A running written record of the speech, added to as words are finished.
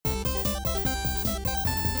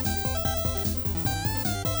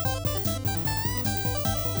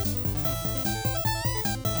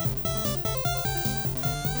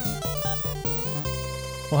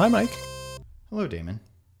Well, hi, Mike. Hello, Damon.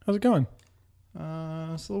 How's it going?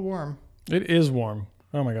 It's a little warm. It is warm.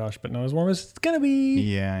 Oh my gosh, but not as warm as it's going to be.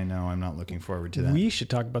 Yeah, I know. I'm not looking forward to that. We should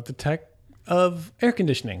talk about the tech of air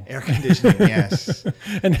conditioning. Air conditioning, yes.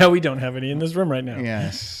 And how we don't have any in this room right now.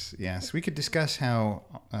 Yes. We could discuss how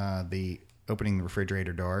the opening the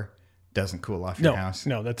refrigerator door doesn't cool off your house.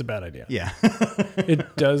 No, that's a bad idea. Yeah.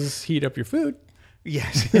 It does heat up your food.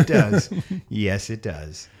 Yes, it does. Yes, it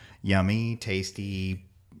does. Yummy, tasty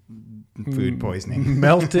food poisoning.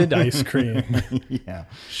 Melted ice cream. Yeah.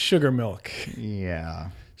 Sugar milk. Yeah.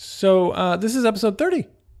 So this is episode 30.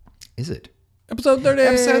 Is it? Episode 30.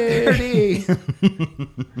 Episode 30.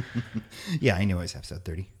 Yeah, I knew it was episode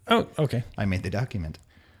 30. Oh, okay. I made the document.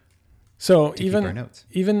 So keep our notes.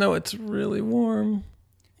 even though it's really warm,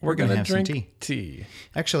 we're going to have drink some tea. tea.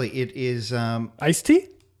 Actually, it is Iced tea?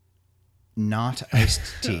 not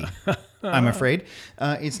iced tea. I'm afraid.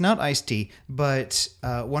 It's not iced tea, but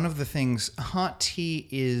one of the things, hot tea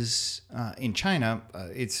is, in China,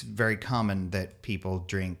 it's very common that people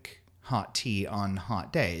drink hot tea on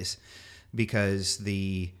hot days because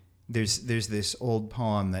there's this old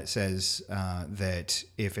poem that says that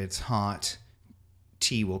if it's hot,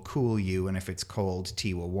 tea will cool you, and if it's cold,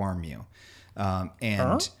 tea will warm you. The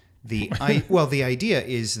idea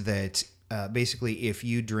is that basically, if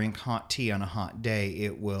you drink hot tea on a hot day,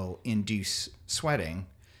 it will induce sweating,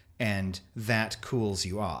 and that cools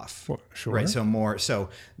you off. Sure. Right. So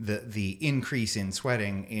the increase in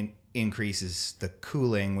sweating increases the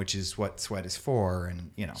cooling, which is what sweat is for,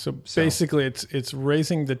 and So basically, it's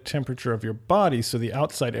raising the temperature of your body so the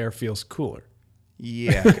outside air feels cooler.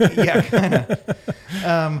 Yeah, kind of.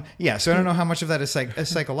 So I don't know how much of that is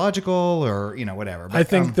psychological or whatever. But, I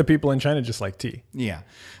think the people in China just like tea. Yeah,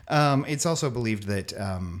 it's also believed that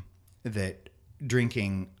that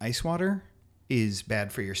drinking ice water is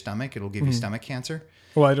bad for your stomach. It'll give you stomach cancer.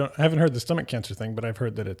 Well, I haven't heard the stomach cancer thing, but I've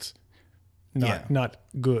heard that it's not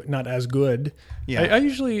good, not as good. Yeah. I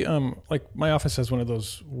usually like my office has one of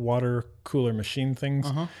those water cooler machine things,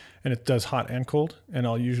 and it does hot and cold. And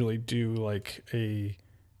I'll usually do like a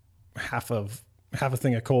half a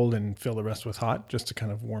thing of cold and fill the rest with hot just to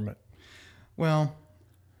kind of warm it. Well,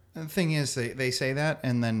 the thing is, they say that,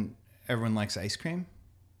 and then everyone likes ice cream.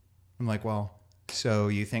 I'm like, well, so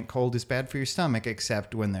you think cold is bad for your stomach,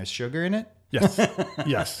 except when there's sugar in it? Yes,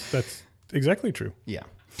 yes, that's exactly true. Yeah.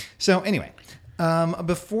 So anyway,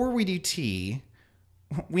 before we do tea,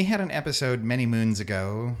 we had an episode many moons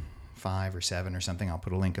ago, 5 or 7 or something, I'll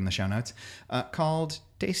put a link in the show notes, called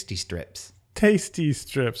Tasty Strips. Tasty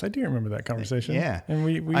strips. I do remember that conversation. Yeah.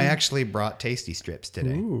 And I actually brought Tasty Strips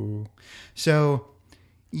today. Ooh. So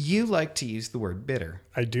you like to use the word bitter.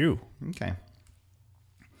 I do. Okay.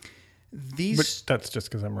 But that's just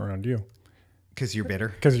because I'm around you. Because you're bitter?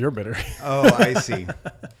 Because you're bitter. Oh, I see.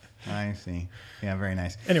 I see. Yeah, very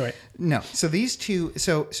nice. Anyway. No, so these two,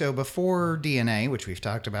 so before DNA, which we've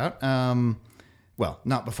talked about, well,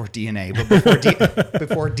 not before DNA, but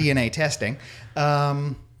before DNA testing.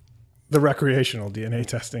 The recreational DNA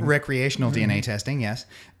testing. Recreational DNA testing, yes.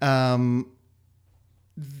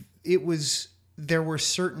 There were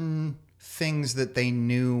certain things that they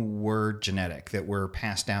knew were genetic, that were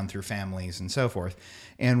passed down through families and so forth.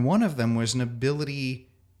 And one of them was an ability,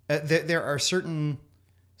 there are certain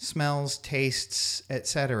smells, tastes,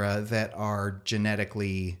 etc., that are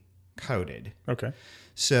genetically coded. Okay.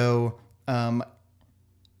 So I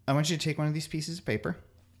want you to take one of these pieces of paper,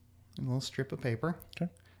 a little strip of paper,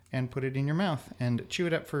 okay, and put it in your mouth and chew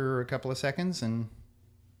it up for a couple of seconds and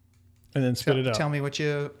then spit it out. Tell me what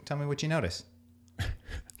you notice.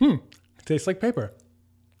 Tastes like paper.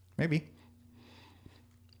 Maybe.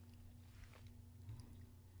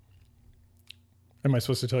 Am I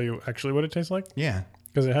supposed to tell you actually what it tastes like? Yeah.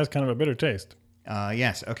 Because it has kind of a bitter taste.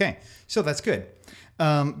 Yes. Okay. So that's good.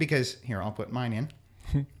 Because here, I'll put mine in.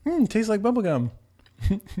 It tastes like bubblegum.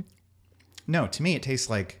 No, to me, it tastes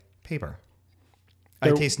like paper.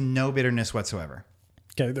 I taste no bitterness whatsoever.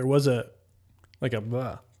 Okay. There was a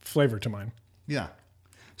flavor to mine. Yeah.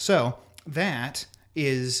 So that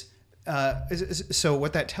is, so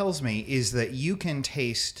what that tells me is that you can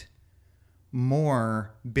taste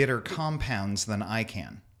more bitter compounds than I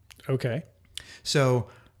can. Okay. So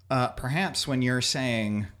perhaps when you're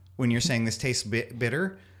saying this tastes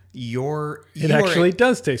bitter, it actually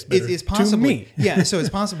does taste bitter. It's possible, to me. Yeah. So it's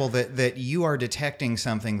possible that you are detecting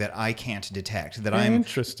something that I can't detect. That I'm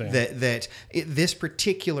interesting. This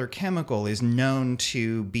particular chemical is known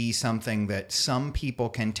to be something that some people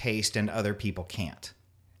can taste and other people can't.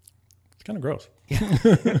 It's kind of gross.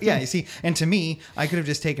 Yeah, you see, and to me, I could have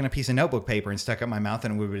just taken a piece of notebook paper and stuck it in my mouth,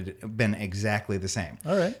 and it would have been exactly the same.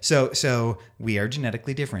 All right. So we are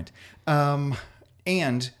genetically different,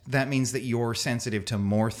 and that means that you're sensitive to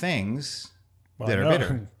more things that are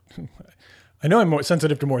bitter. I know I'm more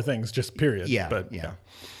sensitive to more things, just period. Yeah, but yeah.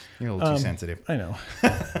 You're a little too sensitive. I know.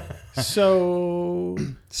 So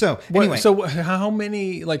anyway, so how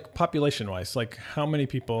many, like population-wise, like how many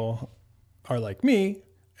people are like me?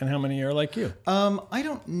 And how many are like you? I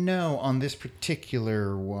don't know on this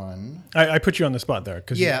particular one. I put you on the spot there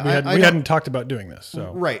because Yeah, we hadn't talked about doing this.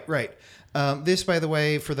 So Right. This, by the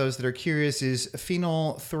way, for those that are curious, is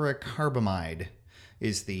phenylthuricarbamide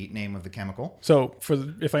is the name of the chemical. So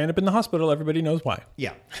if I end up in the hospital, everybody knows why.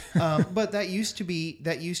 Yeah. But that used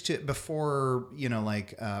to before,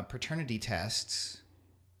 paternity tests,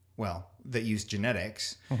 well, that used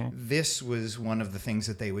genetics, this was one of the things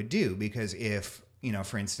that they would do, because if,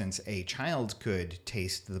 for instance, a child could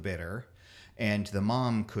taste the bitter and the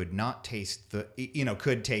mom could not taste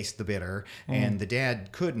could taste the bitter and the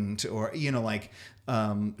dad couldn't, or,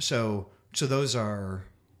 so those are,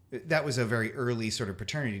 that was a very early sort of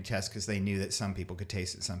paternity test, because they knew that some people could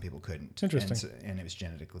taste it, some people couldn't. Interesting. And it was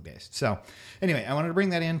genetically based. So anyway, I wanted to bring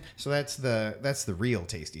that in. So that's the real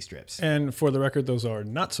tasty strips. And for the record, those are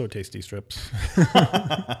not so tasty strips.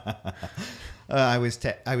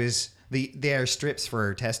 They are strips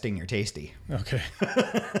for testing your tasty. Okay.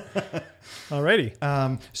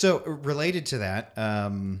 Alrighty. So related to that,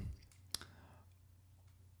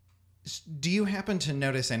 do you happen to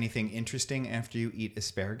notice anything interesting after you eat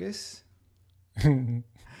asparagus?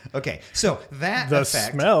 Okay, so that the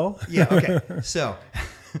effect, smell. Yeah. Okay. So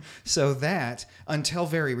that until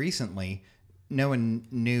very recently, no one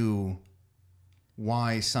knew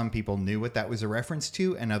why some people knew what that was a reference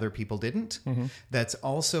to and other people didn't. That's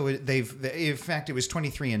also, in fact, it was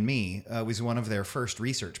 23andMe was one of their first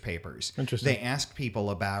research papers. Interesting. They asked people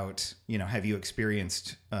about, have you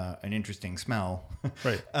experienced an interesting smell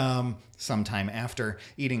Right. sometime after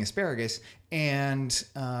eating asparagus, and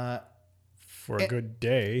for a good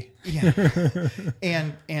day. yeah.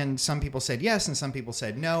 And some people said yes, and some people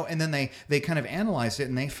said no. And then they kind of analyzed it,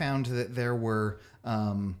 and they found that there were,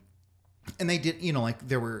 and they did,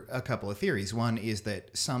 there were a couple of theories. One is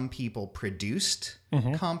that some people produced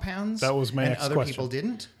compounds. That was my and next other question. people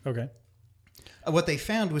didn't. Okay. What they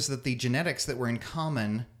found was that the genetics that were in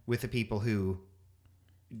common with the people who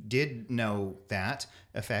did know that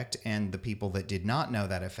effect and the people that did not know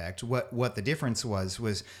that effect, what the difference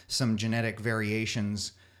was some genetic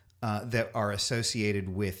variations that are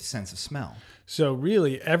associated with sense of smell. So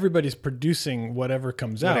really, everybody's producing whatever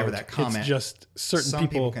comes out. Whatever that comment. It's just certain Some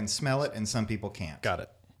people can smell it and some people can't. Got it.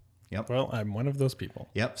 Yep. Well, I'm one of those people.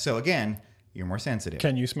 Yep. So again, you're more sensitive.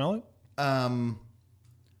 Can you smell it? I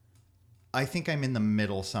think I'm in the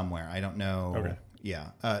middle somewhere. I don't know. Okay.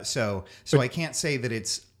 Yeah. So I can't say that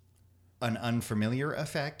it's an unfamiliar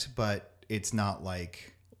effect, but it's not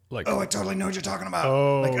like, oh, I totally know what you're talking about.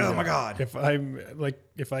 Oh yeah. My God.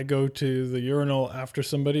 If I go to the urinal after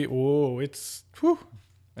somebody, it's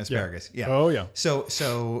Asparagus. Yeah. Oh yeah.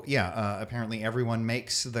 So yeah. Apparently, everyone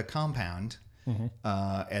makes the compound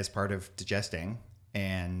as part of digesting,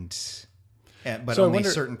 but So I only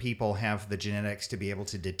wonder, certain people have the genetics to be able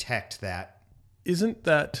to detect that. Isn't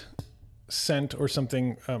that scent or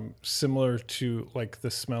something similar to like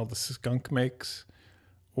the smell the skunk makes,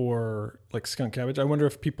 or like skunk cabbage? I wonder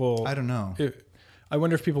if people. I don't know. I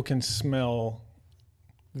wonder if people can smell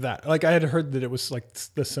that. Like I had heard that it was like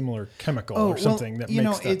the similar chemical or something that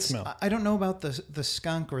makes that smell. I don't know about the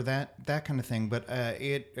skunk or that kind of thing, but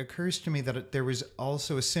it occurs to me that there was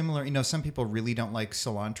also a similar. Some people really don't like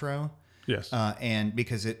cilantro. Yes. And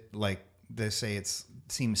because they say it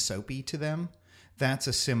seems soapy to them. That's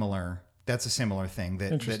a similar thing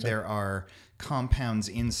that there are compounds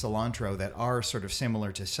in cilantro that are sort of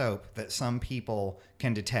similar to soap that some people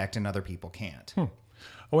can detect and other people can't. I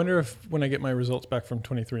wonder if when I get my results back from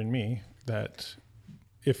 23andMe that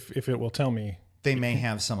if it will tell me. They may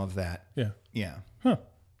have some of that. Yeah. Yeah.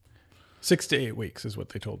 6 to 8 weeks is what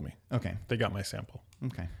they told me. Okay. They got my sample.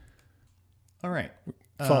 Okay. All right.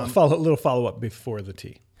 Little follow up before the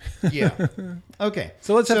tea. Yeah. Okay.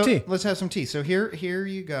 So let's have tea. Let's have some tea. So here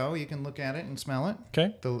you go. You can look at it and smell it.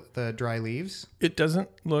 Okay. The dry leaves. It doesn't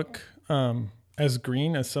look as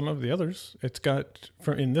green as some of the others. It's got,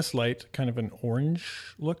 in this light, kind of an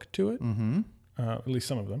orange look to it. Mm-hmm. At least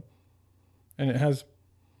some of them. And it has,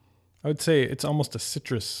 I would say it's almost a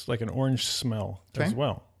citrus, like an orange smell as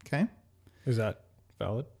well. Okay. Is that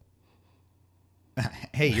valid?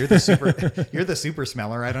 Hey, you're the super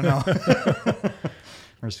smeller. I don't know.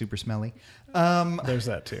 or super smelly. There's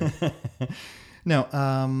that too.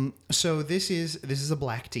 No. So this is a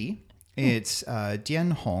black tea. It's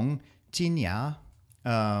Dian Hong Jinya.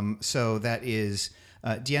 So that is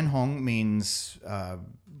Dian Hong means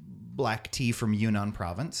black tea from Yunnan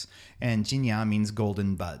province, and Jinya means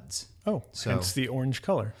golden buds. Oh, so hence the orange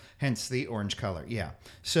color. Hence the orange color. Yeah.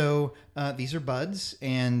 So these are buds,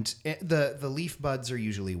 and the leaf buds are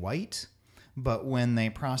usually white, but when they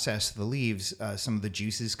process the leaves, some of the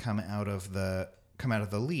juices come out of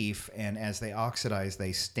the leaf, and as they oxidize,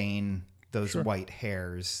 they stain those white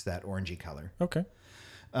hairs that orangey color. Okay.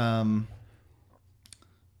 I'll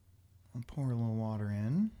pour a little water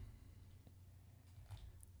in.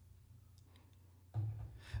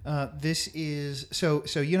 This is so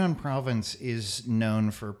Yunnan province is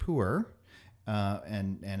known for pu'er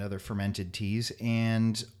and other fermented teas,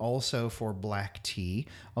 and also for black tea.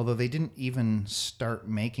 Although they didn't even start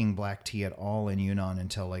making black tea at all in Yunnan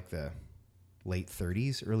until like the late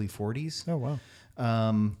 30s, early 40s. Oh wow.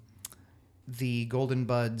 The Golden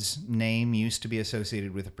Buds name used to be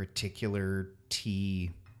associated with a particular tea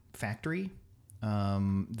factory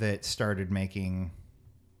that started making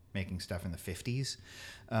stuff in the 50s.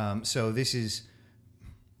 So this is,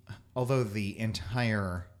 although the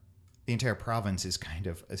entire province is kind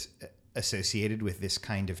of associated with this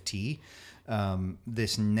kind of tea,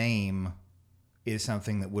 this name is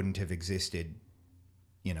something that wouldn't have existed,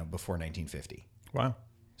 before 1950. Wow.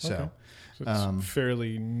 So, okay. So it's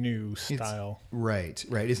fairly new style. Right.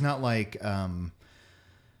 It's not like, some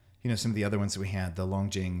of the other ones that we had, the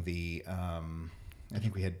Longjing, I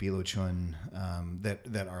think we had Bilochun,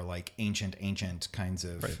 that are like ancient kinds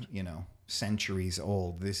of, centuries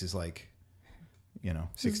old. This is like,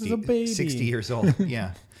 60 years old.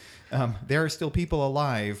 Yeah. There are still people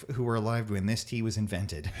alive who were alive when this tea was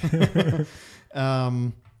invented. I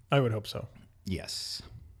would hope so. Yes.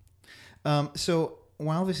 So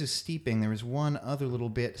while this is steeping, there is one other little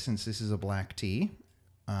bit, since this is a black tea,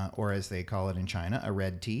 or as they call it in China, a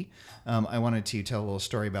red tea. I wanted to tell a little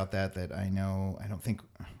story about that I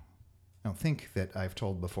don't think that I've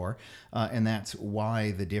told before, and that's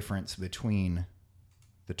why the difference between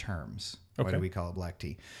the terms. Okay. Why do we call it black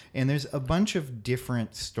tea? And there's a bunch of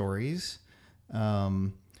different stories.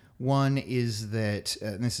 One is that,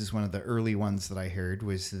 and this is one of the early ones that I heard,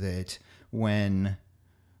 was that when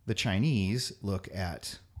the Chinese look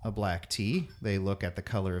at a black tea, they look at the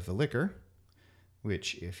color of the liquor,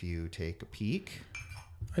 which if you take a peek...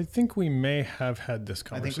 I think we may have had this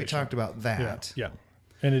conversation. I think we talked about that. Yeah.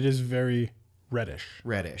 And it is very reddish.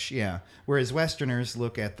 Reddish, yeah. Whereas Westerners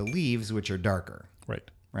look at the leaves, which are darker.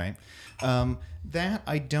 Right. That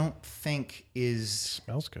I don't think is...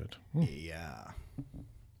 Smells good. Yeah.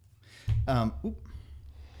 I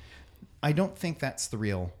don't think that's the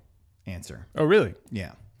real answer. Oh, really?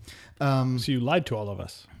 Yeah. So you lied to all of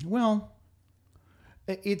us. Well,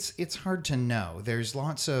 it's hard to know. There's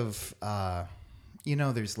lots of,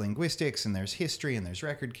 there's linguistics and there's history and there's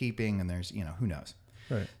record keeping and there's, who knows.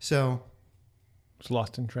 Right. So. It's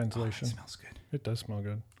lost in translation. It smells good. It does smell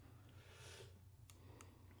good.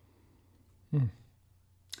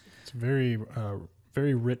 It's very,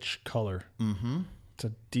 very rich color. Mm-hmm. It's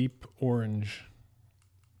a deep orange.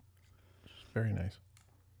 It's very nice.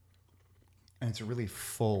 And it's a really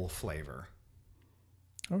full flavor.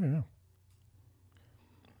 Oh, yeah.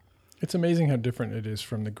 It's amazing how different it is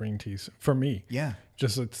from the green teas for me. Yeah.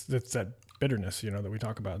 Just it's that bitterness, that we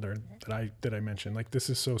talk about there that I mentioned. Like, this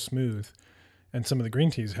is so smooth, and some of the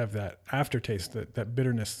green teas have that aftertaste, that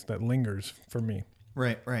bitterness that lingers for me.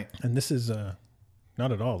 Right. And this is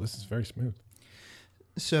not at all. This is very smooth.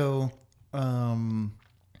 So,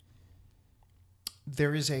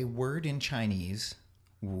 there is a word in Chinese,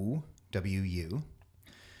 wu, W-U,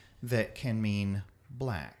 that can mean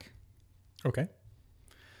black. Okay.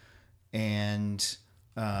 And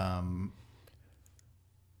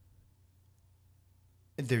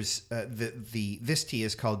there's this tea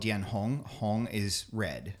is called Dian Hong. Hong is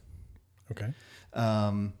red. Okay.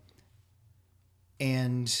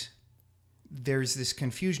 And there's this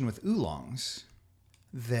confusion with oolongs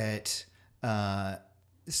that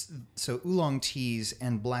so oolong teas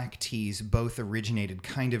and black teas both originated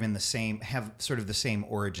kind of in have sort of the same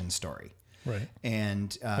origin story. Right.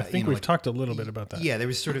 And I think we've talked a little bit about that. Yeah, there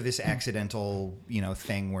was sort of this accidental,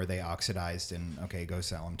 thing where they oxidized and go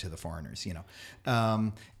sell them to the foreigners,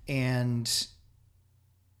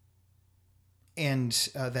 and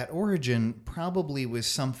that origin probably was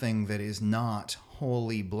something that is not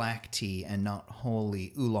wholly black tea and not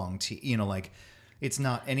wholly oolong tea. It's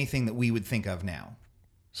not anything that we would think of now.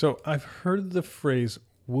 So I've heard the phrase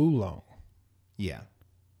Wulong. Yeah.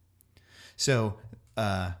 So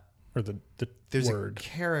or the there's word. a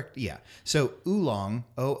character. Yeah. So oolong,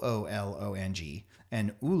 Oolong,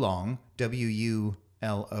 and oolong, Wulong,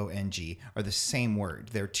 are the same word.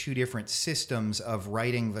 They're two different systems of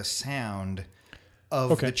writing the sound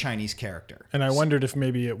of the Chinese character. And I wondered if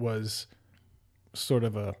maybe it was sort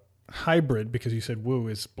of a hybrid because you said Wu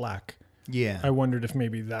is black. Yeah. I wondered if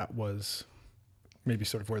maybe that was maybe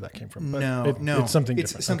sort of where that came from. But No, it's something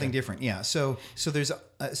different. It's something different. Yeah. So there's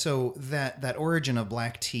so that origin of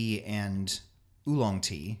black tea and oolong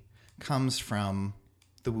tea comes from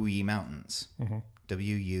the Wuyi Mountains,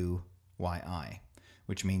 Wuyii,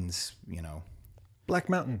 which means Black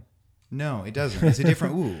Mountain. No, it doesn't. It's a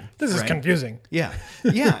different Wu. This is confusing. Yeah,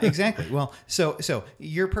 exactly. Well, so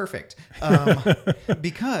you're perfect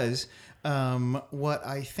because what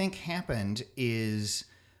I think happened is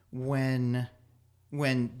when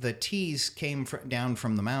the teas came down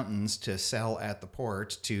from the mountains to sell at the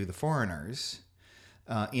port to the foreigners,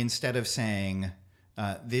 instead of saying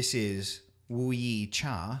this is Wu Yi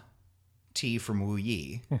Cha, tea from Wu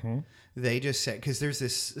Yi. They just said, because there's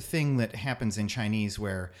this thing that happens in Chinese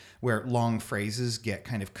where long phrases get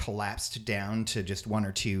kind of collapsed down to just one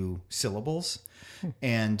or two syllables.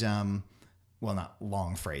 And, well, not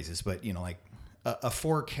long phrases, but, like a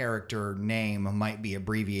 4-character name might be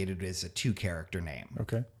abbreviated as a 2-character name.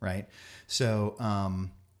 Okay. Right? So,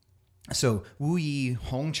 Wu Yi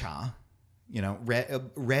Hong Cha,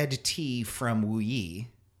 red tea from Wu Yi,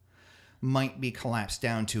 might be collapsed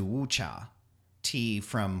down to Wu Cha, tea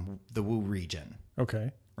from the Wu region.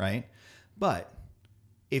 Okay. Right? But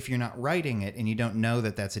if you're not writing it and you don't know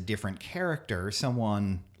that that's a different character,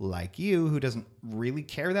 someone like you who doesn't really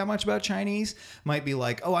care that much about Chinese might be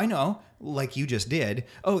like, oh, I know, like you just did.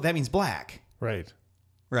 Oh, that means black. Right.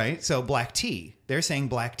 Right? So black tea. They're saying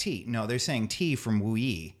black tea. No, they're saying tea from Wu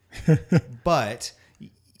Yi. But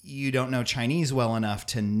you don't know Chinese well enough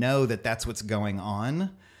to know that that's what's going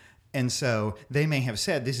on. And so they may have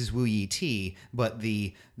said this is Wu Yi tea, but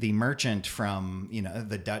the merchant from,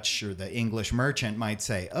 the Dutch or the English merchant might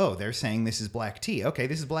say, oh, they're saying this is black tea. Okay,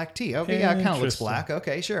 this is black tea. Okay, yeah, it kind of looks black.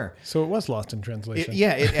 Okay, sure. So it was lost in translation.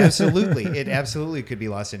 It absolutely could be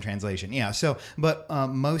lost in translation. Yeah. So, but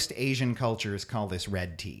most Asian cultures call this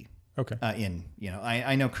red tea. Okay.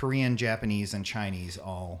 I know Korean, Japanese, and Chinese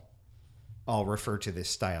all refer to this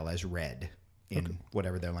style as red in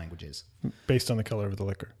whatever their language is. Based on the color of the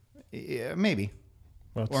liquor. Yeah, maybe.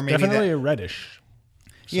 Well, it's definitely a reddish.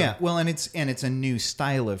 So. Yeah, well, and it's a new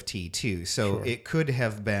style of tea too. So sure. It could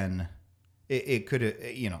have been, it could have,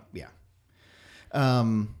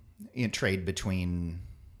 trade between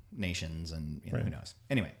nations and right. Who knows.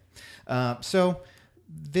 Anyway, so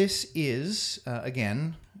this is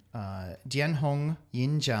again Dianhong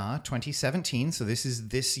Yinjia 2017. So this is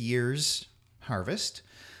this year's harvest.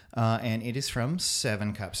 And it is from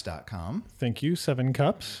 7cups.com. Thank you, 7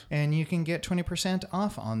 Cups. And you can get 20%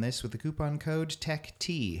 off on this with the coupon code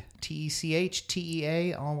TECHTEA,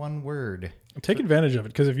 TECHTEA, all one word. Take advantage of it,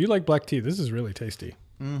 because if you like black tea, this is really tasty.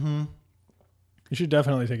 Mm-hmm. You should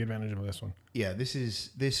definitely take advantage of this one. Yeah, this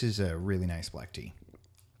is a really nice black tea.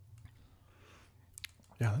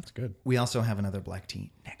 Yeah, that's good. We also have another black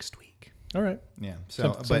tea next week. All right. Yeah,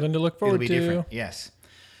 so something to look forward to. Different. Yes.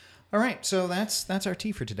 All right, so that's our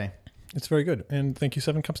tea for today. It's very good. And thank you,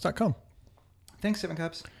 7cups.com. Thanks, 7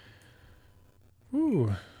 Cups.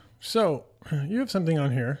 Ooh. So, you have something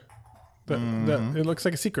on here that it looks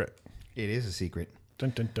like a secret. It is a secret.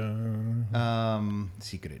 Dun, dun, dun.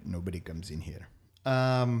 Secret. Nobody comes in here.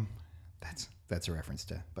 That's a reference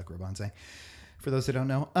to Buckaroo Banzai. For those that don't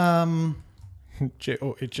know.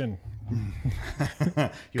 J-O-H-N.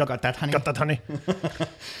 You got that, honey? Got that, honey.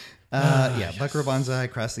 Buckaroo Banzai,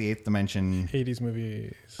 Across the Eighth Dimension. 80s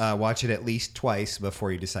movies. Watch it at least twice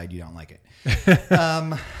before you decide you don't like it.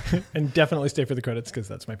 And definitely stay for the credits because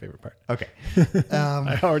that's my favorite part. Okay.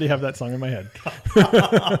 I already have that song in my head.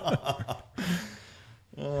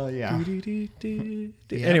 Yeah.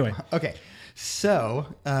 Anyway. Okay. So,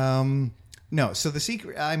 so the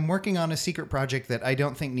secret, I'm working on a secret project that I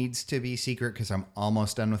don't think needs to be secret because I'm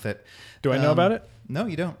almost done with it. Do I know about it? No,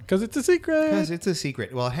 you don't. Because it's a secret. Because it's a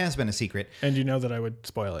secret. Well, it has been a secret. And you know that I would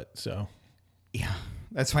spoil it, so. Yeah.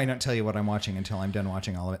 That's why I don't tell you what I'm watching until I'm done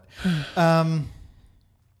watching all of it.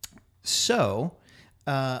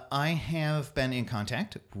 I have been in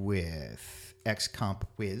contact with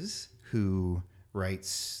XCompWiz, who wrote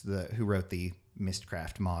the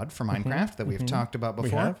Mistcraft mod for Minecraft that we've talked about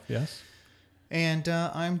before. We have, yes. And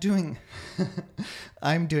I'm doing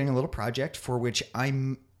a little project for which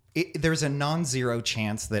there's a non-zero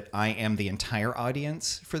chance that I am the entire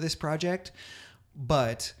audience for this project,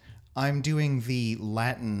 but I'm doing the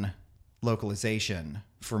Latin localization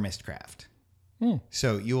for Mistcraft.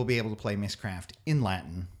 So you will be able to play Mistcraft in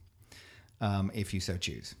Latin if you so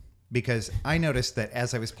choose. Because I noticed that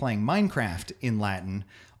as I was playing Minecraft in Latin,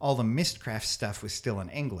 all the Mistcraft stuff was still in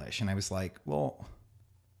English. And I was like, well,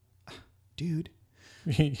 dude.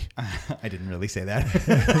 I didn't really say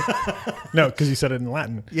that. No, because you said it in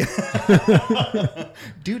Latin. Yeah.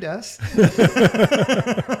 Dude us.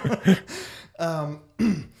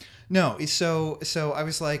 No, so I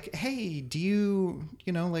was like, hey, how do you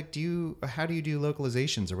do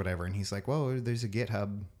localizations or whatever? And he's like, well, there's a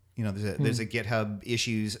GitHub. There's a GitHub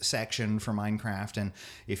issues section for Minecraft, and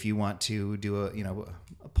if you want to do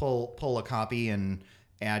pull a copy and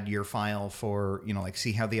add your file for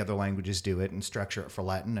see how the other languages do it and structure it for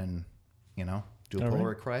Latin, and do a pull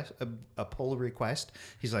request. A pull request.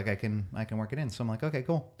 He's like, I can work it in. So I'm like, okay,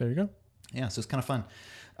 cool. There you go. Yeah, so it's kind of fun.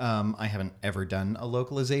 I haven't ever done a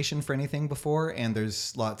localization for anything before, and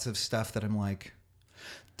there's lots of stuff that I'm like,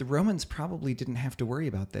 the Romans probably didn't have to worry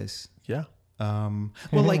about this. Yeah.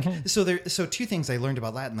 So two things I learned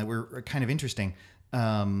about Latin that were kind of interesting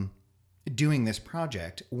doing this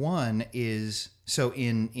project. One is, so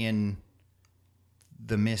in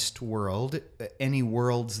the Myst world, any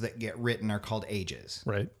worlds that get written are called ages.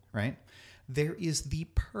 Right. Right? There is the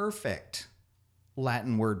perfect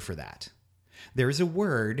Latin word for that. There is a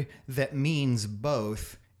word that means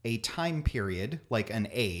both a time period, like an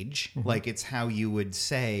age, like it's how you would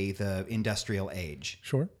say the industrial age.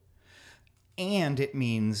 Sure. And it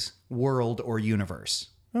means world or universe.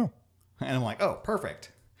 Oh. And I'm like, oh,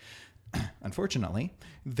 perfect. Unfortunately,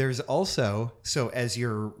 there's also, so as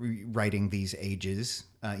you're writing these ages,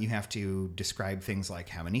 you have to describe things like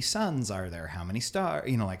how many suns are there, how many stars,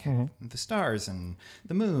 the stars and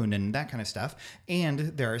the moon and that kind of stuff. And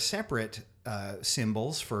there are separate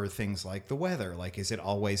symbols for things like the weather. Like, is it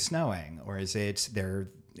always snowing, or is it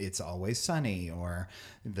it's always sunny, or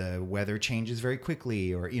the weather changes very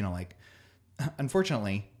quickly, or,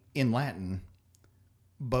 unfortunately, in Latin,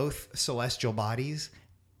 both celestial bodies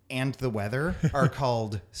and the weather are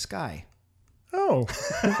called sky. Oh.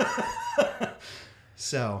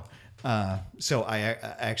 So I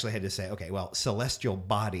actually had to say, okay, well, celestial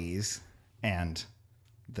bodies and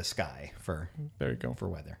the sky for There you go. for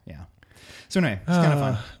weather. Yeah. So anyway, it's kind of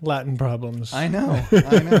fun. Latin problems. I know.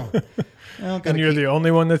 Well, And you're the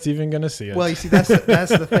only one that's even going to see it. Well, you see, that's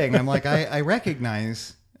the thing. I'm like, I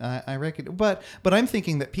recognize, but I'm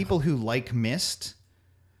thinking that people who like Myst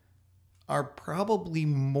are probably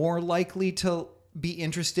more likely to be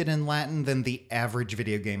interested in Latin than the average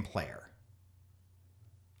video game player.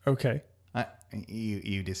 Okay.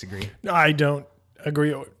 You disagree? I don't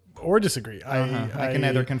agree or disagree. I can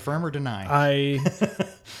neither confirm or deny.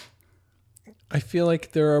 I feel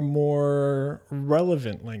like there are more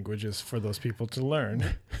relevant languages for those people to learn.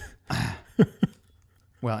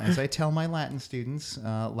 Well, as I tell my Latin students,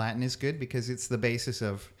 Latin is good because it's the basis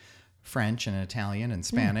of French and Italian and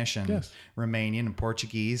Spanish and Romanian and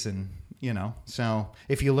Portuguese, and so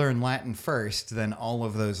if you learn Latin first, then all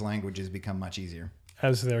of those languages become much easier.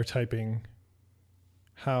 As they're typing,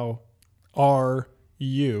 how are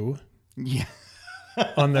you? Yeah.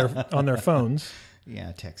 on their phones.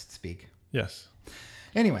 Yeah, text speak. Yes.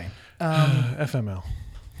 Anyway, FML.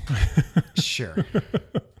 Sure.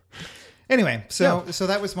 Anyway, so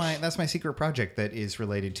that's my secret project that is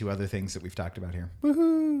related to other things that we've talked about here.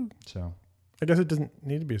 Woohoo! So I guess it doesn't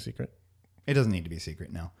need to be a secret. It doesn't need to be a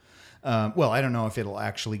secret, no. Well, I don't know if it'll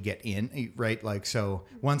actually get in, right? Like, so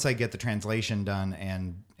once I get the translation done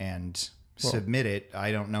and submit it,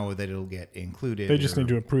 I don't know that it'll get included. They just need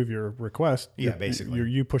to approve your request. Yeah, basically.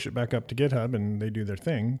 You push it back up to GitHub and they do their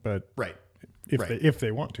thing, but right. if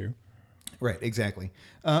they want to. Right, exactly.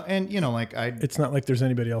 And it's not like there's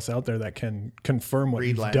anybody else out there that can confirm what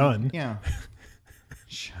you've done. Yeah.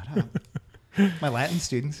 Shut up. My Latin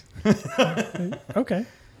students. Okay.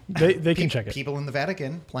 They can check it. People in the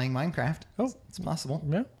Vatican playing Minecraft. Oh, it's possible.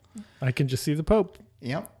 Yeah. I can just see the Pope.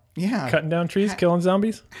 Yep. Yeah. Cutting down trees, killing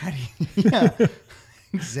zombies. Yeah.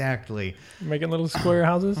 Exactly. Making little square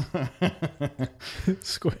houses.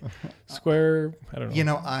 Square. I don't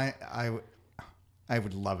know. I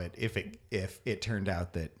would love it if it turned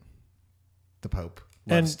out that the Pope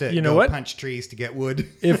and loves to go punch trees to get wood.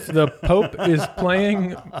 If the Pope is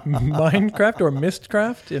playing Minecraft or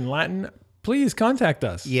Mistcraft in Latin, please contact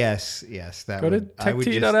us. Yes. That go to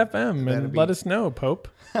techt.fm and let us know, Pope.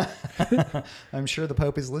 I'm sure the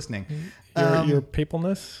Pope is listening. Your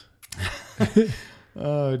papalness.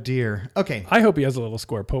 Oh dear. Okay. I hope he has a little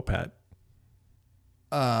square Pope hat.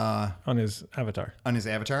 On his avatar. On his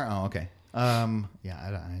avatar? Oh, okay. Yeah,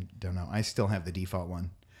 I don't know. I still have the default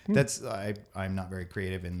one. I'm not very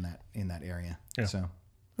creative in that area. Yeah. So,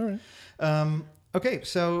 All right. okay.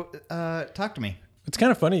 So, talk to me. It's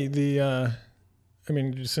kind of funny. I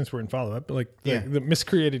mean, since we're in follow-up, like the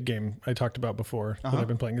Miscreated game I talked about before that I've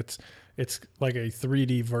been playing, it's like a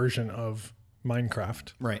 3D version of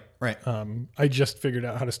Minecraft. Right. I just figured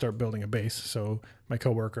out how to start building a base. So my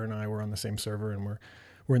coworker and I were on the same server, and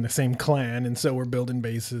we're in the same clan, and so we're building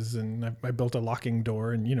bases. And I built a locking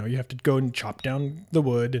door, and you have to go and chop down the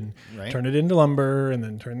wood and turn it into lumber, and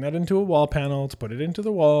then turn that into a wall panel to put it into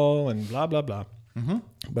the wall, and blah blah blah. Mm-hmm.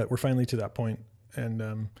 But we're finally to that point,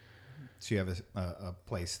 and so you have a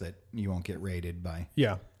place that you won't get raided by.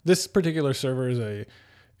 Yeah, this particular server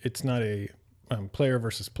it's not a player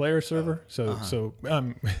versus player server. So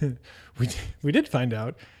we did find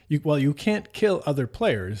out you can't kill other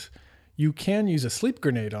players. You can use a sleep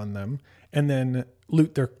grenade on them and then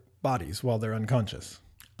loot their bodies while they're unconscious.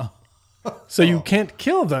 So you can't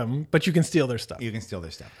kill them, but you can steal their stuff. You can steal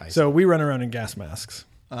their stuff. So we run around in gas masks.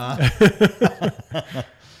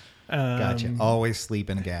 Gotcha. Always sleep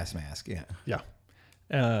in a gas mask. Yeah. Yeah.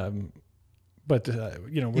 But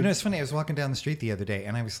it's funny. I was walking down the street the other day,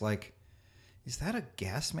 and I was like, "Is that a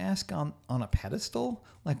gas mask on a pedestal?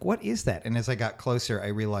 Like, what is that?" And as I got closer, I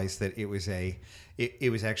realized that it was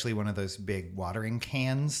it was actually one of those big watering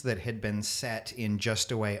cans that had been set in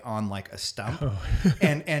just a way on like a stump,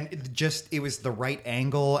 and it was the right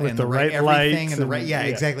angle with and the right everything lights and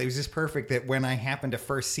exactly. It was just perfect. That when I happened to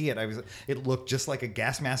first see it, it looked just like a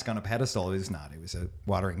gas mask on a pedestal. It was not. It was a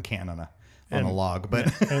watering can on a log,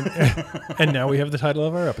 but and now we have the title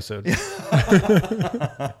of our episode.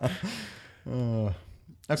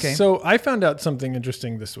 Okay. So I found out something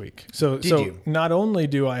interesting this week. So you? Not only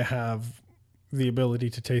do I have the ability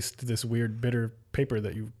to taste this weird bitter paper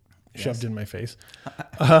that you shoved in my face.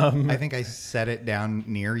 I think I set it down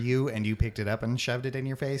near you and you picked it up and shoved it in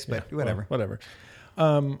your face, but whatever. Well,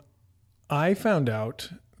 whatever. I found out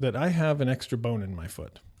that I have an extra bone in my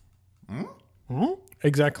foot.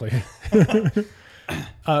 Exactly.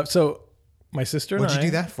 So my sister and What'd you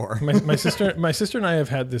do that for? my sister and I have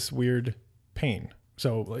had this weird pain.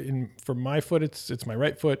 So for my foot, it's my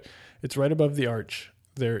right foot. It's right above the arch.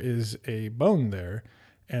 There is a bone there,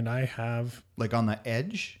 and I have like on the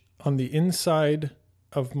edge, on the inside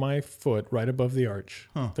of my foot, right above the arch.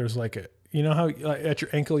 There's like how at your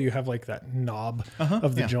ankle you have like that knob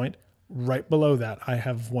of the joint. Right below that, I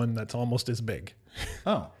have one that's almost as big.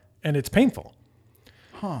 Oh, and it's painful.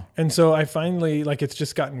 And so I finally, it's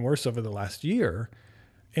just gotten worse over the last year.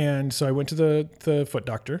 And so I went to the foot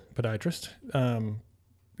doctor, podiatrist,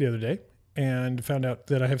 the other day and found out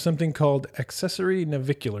that I have something called accessory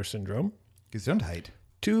navicular syndrome. Gesundheit.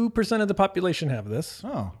 2% of the population have this.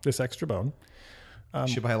 Oh. This extra bone.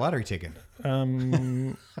 Should buy a lottery ticket.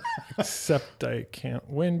 Except I can't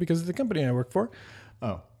win because of the company I work for.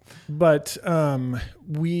 Oh. But so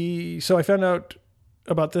I found out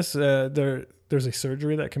about this. There's a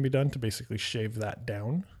surgery that can be done to basically shave that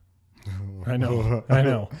down. I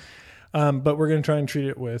know. But we're going to try and treat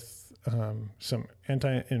it with some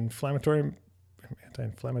anti-inflammatory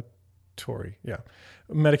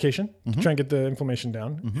medication to try and get the inflammation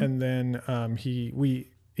down. And then he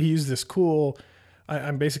used this cool.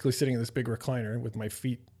 I'm basically sitting in this big recliner with my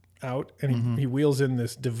feet out, and he wheels in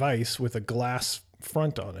this device with a glass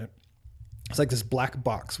front on it. It's like this black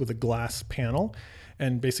box with a glass panel,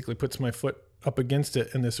 and basically puts my foot up against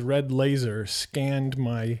it, and this red laser scanned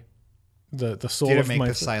the sole Did it of make my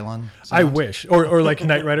the foot. Cylon sound? I wish, or like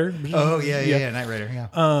Knight Rider. Oh yeah, Knight Rider.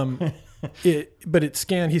 Yeah. But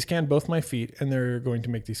he scanned both my feet, and they're going to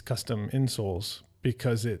make these custom insoles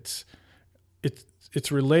because it's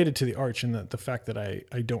related to the arch, and the fact that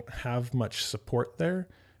I don't have much support there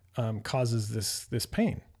causes this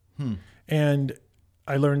pain. And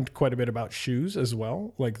I learned quite a bit about shoes as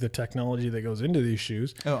well, like the technology that goes into these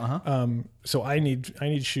shoes. So I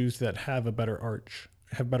need shoes that have a better arch,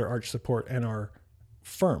 have better arch support, and are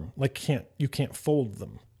firm. Like you can't fold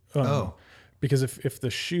them. Because if the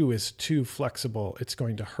shoe is too flexible, it's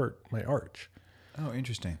going to hurt my arch. Oh,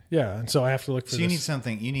 interesting. Yeah, and so I have to look for. So you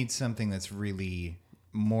need something that's really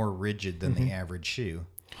more rigid than the average shoe.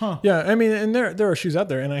 Yeah, I mean, and there are shoes out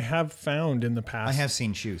there, and I have found in the past. I have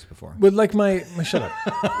seen shoes before. With like my shut up,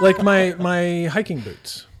 like my hiking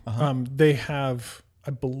boots. They have,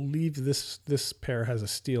 I believe this pair has a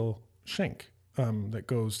steel shank that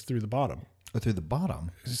goes through the bottom. Oh, through the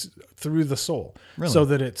bottom? Through the sole. Really? So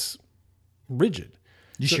that it's rigid.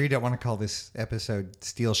 Sure you don't want to call this episode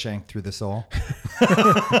Steel Shank Through the Sole?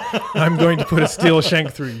 I'm going to put a steel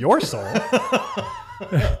shank through your sole.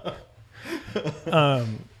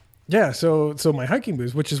 So my hiking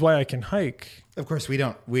boots, which is why I can hike Of course,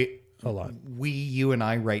 A lot. you and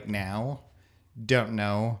I right now don't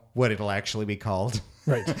know what it'll actually be called.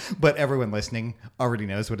 Right. But everyone listening already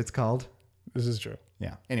knows what it's called. This is true.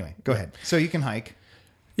 Yeah. Anyway, go ahead. So you can hike.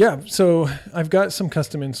 Yeah. So I've got some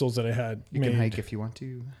custom insoles that I had You made. can hike if you want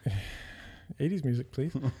to. 80s music,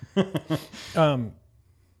 please.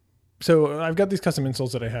 So I've got these custom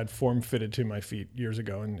insoles that I had form fitted to my feet years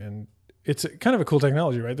ago, and it's kind of a cool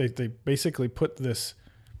technology, right? They basically put this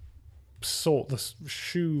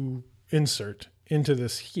shoe insert into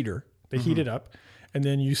this heater. They heat it up, and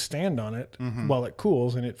then you stand on it while it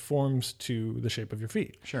cools, and it forms to the shape of your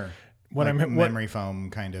feet. Sure. What Like memory foam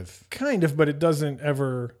kind of. Kind of, but it doesn't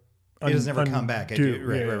ever. It doesn't ever come back.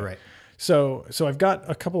 Right. So I've got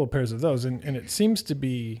a couple of pairs of those, and it seems to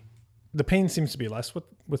be, the pain seems to be less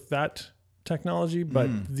with that technology, but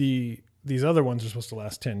these other ones are supposed to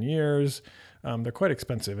last 10 years. They're quite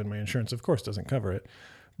expensive, and my insurance, of course, doesn't cover it.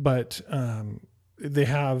 But they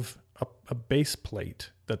have a base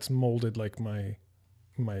plate that's molded like my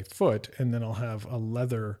foot, and then I'll have a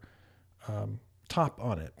leather top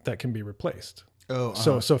on it that can be replaced. Oh,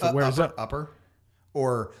 so if it wears upper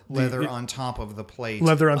or leather on top of the plate,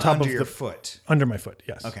 leather on top under of your the foot, under my foot.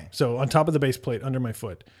 Yes. Okay. So on top of the base plate under my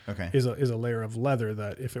foot, okay, is a layer of leather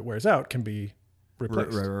that if it wears out can be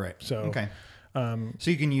replaced. Right. So okay. So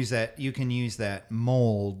you can use that. You can use that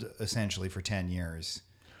mold essentially for 10 years,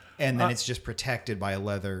 and then it's just protected by a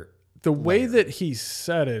leather. The way that he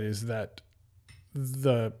said it is that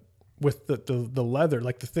the leather,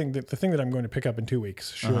 like the thing that I'm going to pick up in 2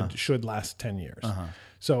 weeks should last 10 years.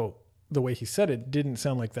 So the way he said it didn't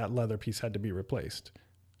sound like that leather piece had to be replaced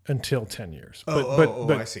until 10 years.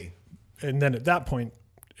 But I see. And then at that point,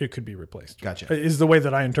 it could be replaced. Gotcha. Is the way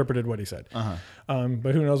that I interpreted what he said.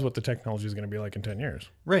 But who knows what the technology is going to be like in 10 years.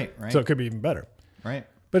 Right. So it could be even better. Right.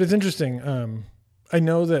 But it's interesting. I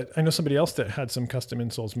know somebody else that had some custom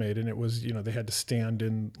insoles made, and it was, they had to stand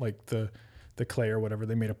in like the clay or whatever.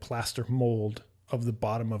 They made a plaster mold of the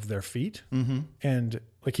bottom of their feet. And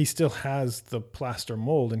like he still has the plaster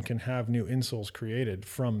mold and can have new insoles created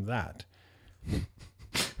from that.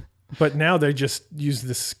 But now they just use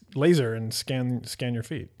this laser and scan your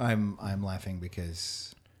feet. I'm laughing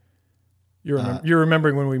because you're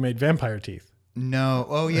remembering when we made vampire teeth. No.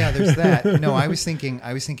 Oh yeah, there's that. No, I was thinking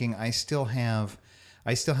I still have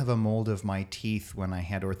a mold of my teeth when I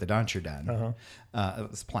had orthodonture done.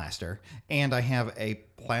 It was plaster, and I have a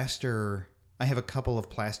couple of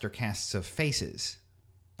plaster casts of faces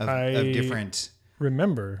of different.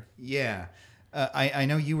 Remember? Yeah. I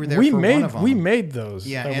know you were there for one of them. We made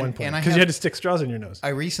those at one point because you had to stick straws in your nose. I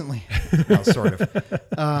recently, well, sort of.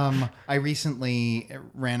 I recently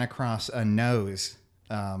ran across a nose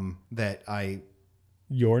that I.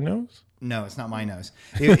 Your nose? No, it's not my nose.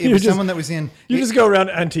 It was someone that was in. You just go around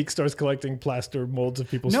antique stores collecting plaster molds of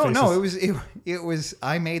people's faces. No, it was.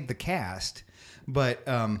 I made the cast, but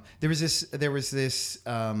there was this.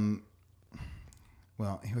 Well,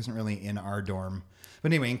 he wasn't really in our dorm.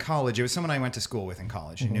 But anyway, in college, it was someone I went to school with in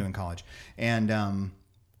college, knew in college. And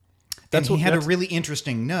he had a really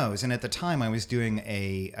interesting nose. And at the time I was doing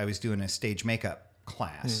a stage makeup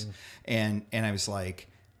class. And I was like,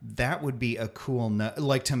 that would be a cool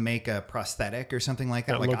like to make a prosthetic or something like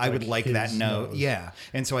that. Like I would like that nose. Yeah.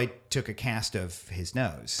 And so I took a cast of his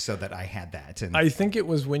nose so that I had that. And I think it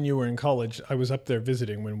was when you were in college. I was up there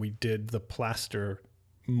visiting when we did the plaster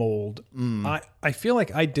mold. I feel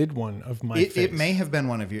like I did one of my face. It may have been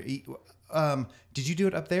one of your. Did you do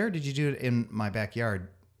it up there? Did you do it in my backyard?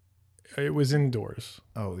 It was indoors.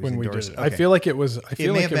 Oh, it was when indoors. We did it. Okay. I feel like it was. I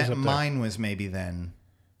feel like it was up there. Mine was maybe then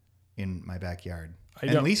in my backyard.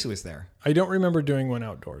 And Lisa was there. I don't remember doing one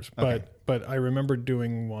outdoors, but I remember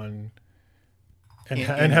doing one and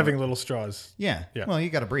having little straws. Yeah. Well, you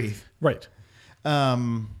got to breathe. Right.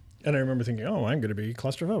 And I remember thinking, oh, I'm going to be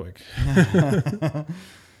claustrophobic.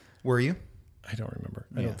 Were you? I don't remember.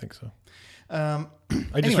 I don't think so. I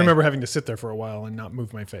just remember having to sit there for a while and not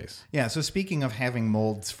move my face. Yeah. So speaking of having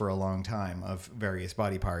molds for a long time of various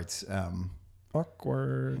body parts.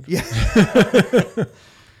 Awkward. Yeah.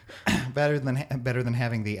 better than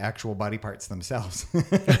having the actual body parts themselves.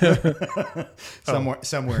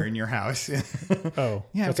 Somewhere in your house. Oh.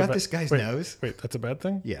 Yeah, I've got this guy's nose. Wait, that's a bad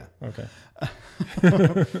thing? Yeah. Okay.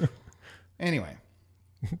 Anyway.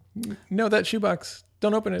 No, that shoebox.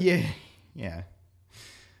 Don't open it. Yeah.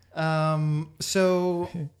 So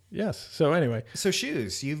yes. So anyway. So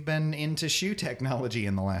shoes. You've been into shoe technology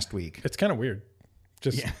in the last week. It's kind of weird.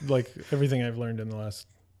 Just like everything I've learned in the last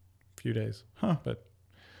few days. Huh. But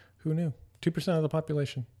who knew? 2% of the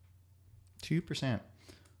population. 2%.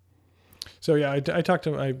 So yeah, I had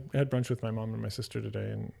brunch with my mom and my sister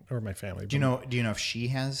today, or my family. Do you know if she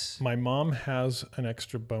has? My mom has an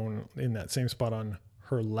extra bone in that same spot on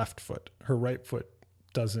her left foot. Her right foot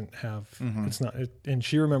doesn't have. It's not. And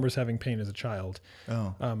she remembers having pain as a child.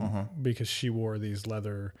 Because she wore these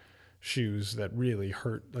leather shoes that really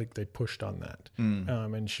hurt, like they pushed on that.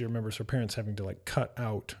 And she remembers her parents having to like cut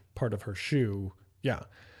out part of her shoe. Yeah.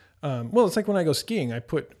 Well, it's like when I go skiing, I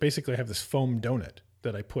have this foam donut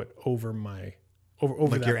that I put over my over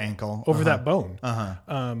like that, your ankle, over that bone,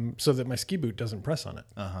 so that my ski boot doesn't press on it.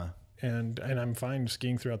 And I'm fine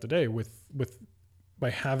skiing throughout the day by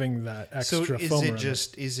having that extra foam.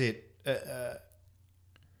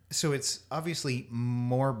 So it's obviously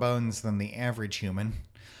more bones than the average human.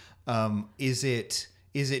 Is it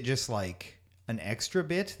just like an extra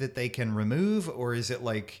bit that they can remove, or is it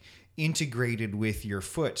like integrated with your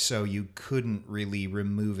foot so you couldn't really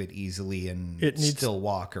remove it easily and still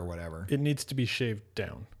walk or whatever? It needs to be shaved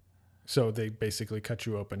down. So they basically cut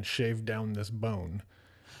you open, shave down this bone.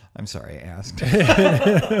 I'm sorry I asked.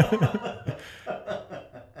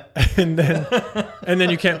 and then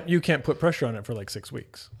you can't put pressure on it for like 6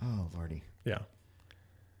 weeks. Oh, Lordy. Yeah.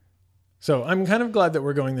 So I'm kind of glad that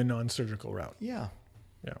we're going the non-surgical route. Yeah.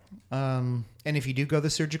 Yeah. And if you do go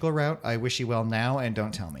the surgical route, I wish you well now, and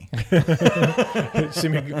don't tell me. See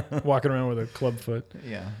me walking around with a club foot.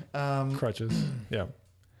 Yeah. Crutches. Yeah.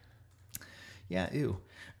 Yeah. Ew.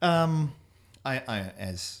 I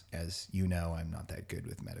as you know, I'm not that good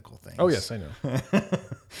with medical things. Oh yes, I know.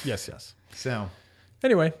 Yes. So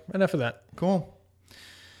anyway, enough of that. Cool.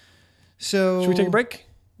 So should we take a break?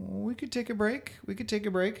 We could take a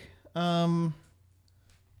break.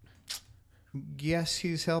 Guess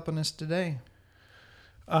who's helping us today?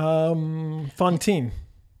 Fontaine.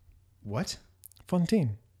 What?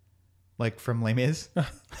 Fontaine. Like from Les Mis?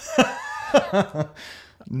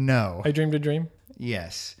 No. I Dreamed a Dream?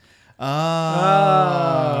 Yes. See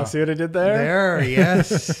what I did there? There,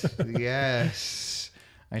 yes. Yes.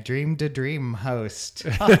 I Dreamed a Dream host.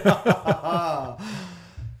 Oh,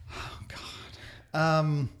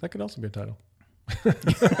 God. That could also be a title.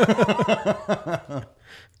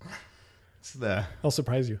 I'll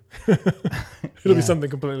surprise you. It'll be something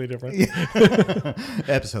completely different. Yeah.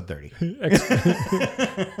 Episode 30.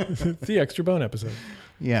 The extra bone episode.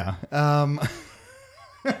 Yeah.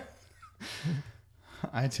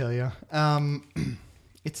 I tell you.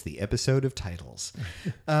 It's the episode of titles.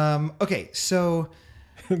 Okay, so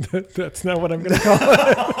that's not what I'm going to call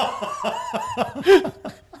it.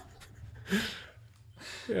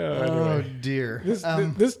 Yeah, anyway. Oh dear.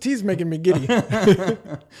 This tea's making me giddy.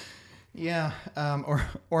 Yeah,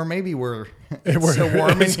 or maybe we're so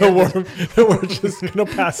warm that we're just gonna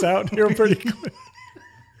pass out here pretty quick.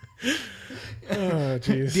 Oh,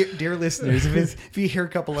 jeez. Dear listeners, if you hear a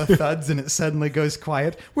couple of thuds and it suddenly goes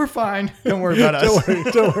quiet, we're fine. Don't worry about us.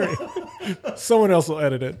 Don't worry. Someone else will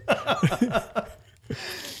edit it.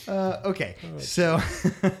 Okay, so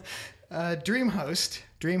DreamHost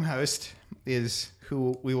is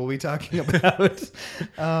who we will be talking about.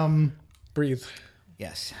 Breathe.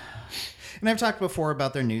 Yes. And I've talked before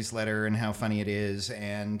about their newsletter and how funny it is,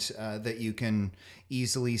 and that you can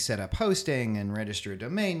easily set up hosting and register a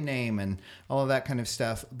domain name and all of that kind of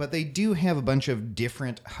stuff. But they do have a bunch of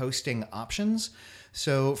different hosting options.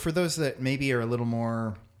 So for those that maybe are a little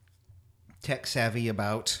more tech savvy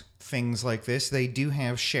about things like this, they do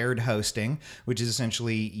have shared hosting, which is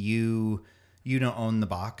essentially you don't own the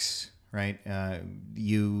box. Right.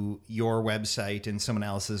 Your website and someone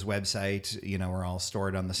else's website, are all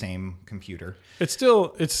stored on the same computer. It's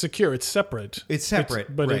secure. It's separate.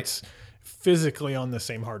 But right. It's physically on the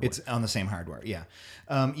same hardware. It's on the same hardware. Yeah.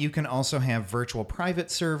 You can also have virtual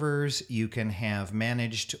private servers. You can have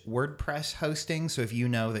managed WordPress hosting. So if you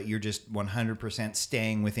know that you're just 100%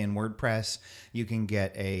 staying within WordPress, you can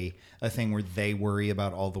get a thing where they worry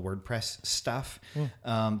about all the WordPress stuff.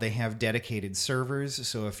 They have dedicated servers.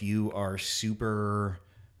 So if you are super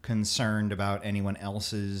concerned about anyone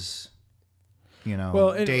else's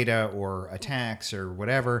data or attacks or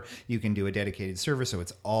whatever, you can do a dedicated server. So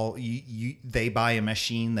it's all they buy a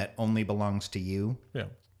machine that only belongs to you. Yeah.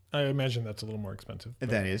 I imagine that's a little more expensive.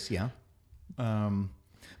 That is, yeah. But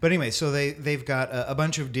anyway, so they've got a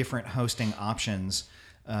bunch of different hosting options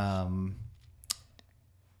in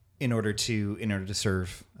order to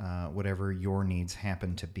serve whatever your needs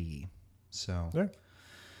happen to be. So yeah.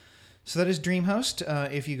 So that is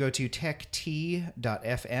DreamHost. If you go to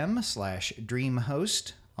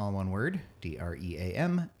techt.fm/DreamHost, all one word,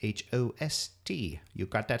 DreamHost. You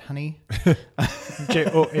got that, honey?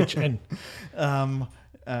 JOHN.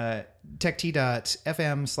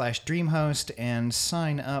 techt.fm/dreamhost and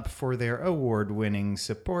sign up for their award-winning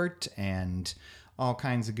support and all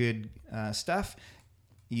kinds of good stuff.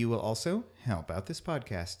 You will also help out this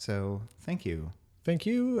podcast. So thank you. Thank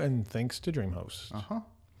you, and thanks to DreamHost. Uh-huh.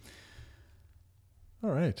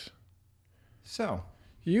 All right. So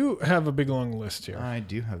you have a big long list here. I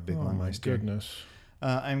do have a big long list here. Oh, my goodness.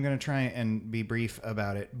 I'm going to try and be brief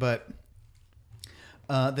about it, but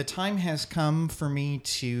the time has come for me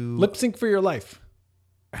to... Lip sync for your life.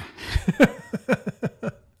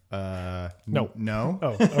 No. No?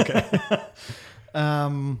 Oh, okay.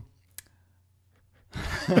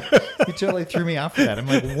 You totally threw me off for that. I'm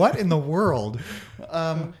like, what in the world?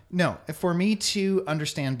 No, for me to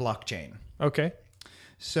understand blockchain. Okay.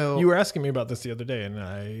 So you were asking me about this the other day, and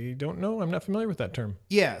I don't know. I'm not familiar with that term.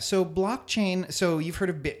 Yeah. So blockchain. So you've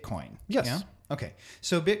heard of Bitcoin? Yes. Yeah? Okay.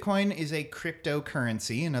 So Bitcoin is a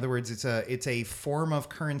cryptocurrency. In other words, it's a form of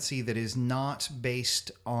currency that is not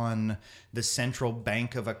based on the central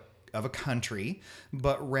bank of a country,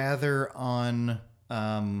 but rather on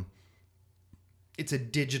it's a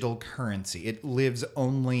digital currency. It lives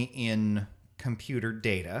only in computer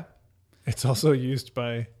data. It's also used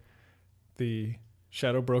by the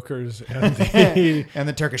shadow brokers and the and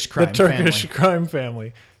the Turkish crime crime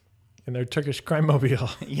family and their Turkish crime mobile.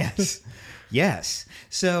 Yes.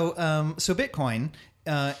 So Bitcoin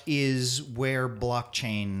is where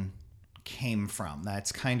blockchain came from.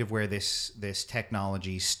 That's kind of where this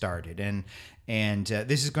technology started, and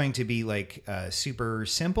this is going to be like super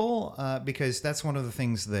simple because that's one of the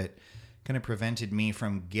things that kind of prevented me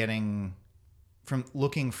from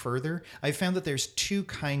looking further. I found that there's two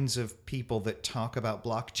kinds of people that talk about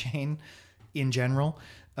blockchain in general.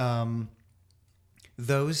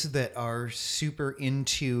 Those that are super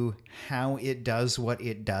into how it does what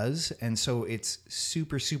it does, and so it's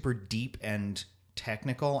super, super deep and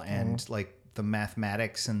technical and like the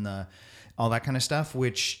mathematics and all that kind of stuff,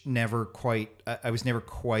 which I was never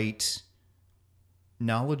quite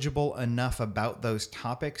knowledgeable enough about those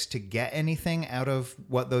topics to get anything out of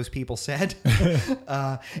what those people said.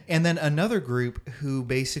 And then another group who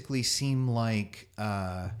basically seem like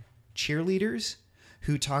cheerleaders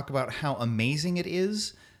who talk about how amazing it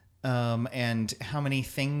is and how many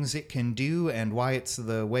things it can do and why it's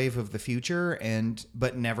the wave of the future,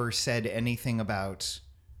 but never said anything about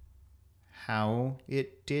how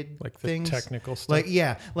it did like things. The technical stuff.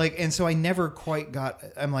 And so I never quite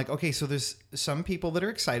I'm like, okay, so there's some people that are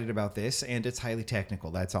excited about this and it's highly technical.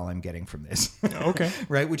 That's all I'm getting from this. Okay.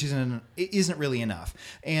 Right. Which isn't really enough.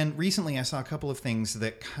 And recently I saw a couple of things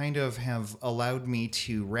that kind of have allowed me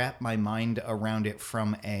to wrap my mind around it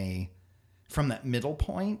from that middle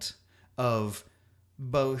point of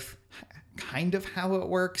both kind of how it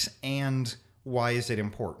works and why is it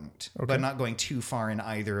important, but not going too far in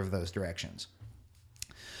either of those directions.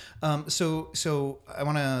 So I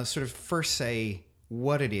want to sort of first say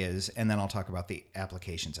what it is, and then I'll talk about the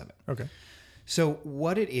applications of it. Okay. So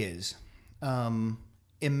what it is,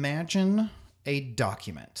 imagine a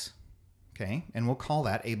document, okay? And we'll call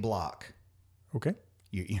that a block. Okay.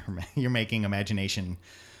 You're making imagination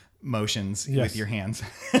motions with your hands.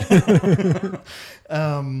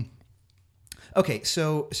 Okay,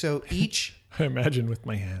 so each... I imagine with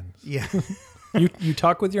my hands. Yeah. You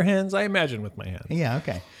talk with your hands, I imagine with my hands. Yeah,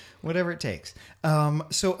 okay. Whatever it takes.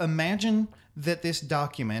 So imagine that this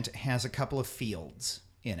document has a couple of fields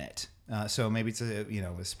in it. So maybe it's a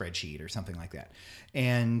spreadsheet or something like that.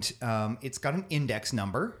 And it's got an index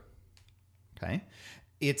number. Okay.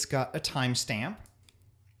 It's got a timestamp.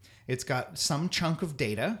 It's got some chunk of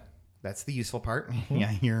data. That's the useful part. Mm-hmm.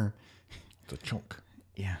 Yeah, the chunk.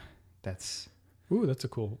 Yeah, that's... Ooh, that's a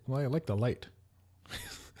cool... Well, I like the light.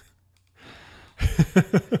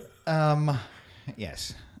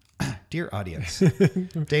 Yes. Dear audience,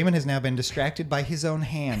 Damon has now been distracted by his own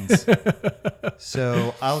hands.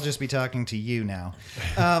 So I'll just be talking to you now.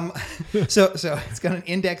 So it's got an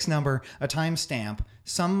index number, a timestamp,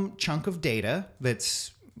 some chunk of data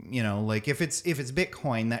that's, like if it's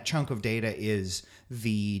Bitcoin, that chunk of data is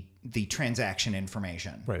the transaction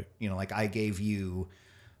information. Right. Like I gave you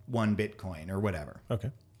 1 Bitcoin or whatever.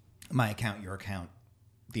 Okay. My account, your account,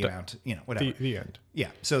 the amount, whatever. The end. Yeah.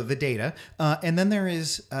 So the data, and then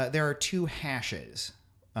there are 2 hashes,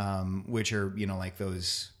 which are like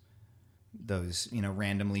those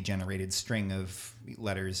randomly generated string of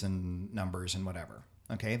letters and numbers and whatever.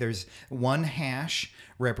 Okay. There's 1 hash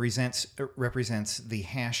represents the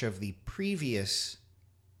hash of the previous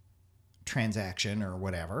transaction or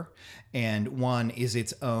whatever, and 1 is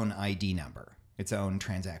its own ID number, its own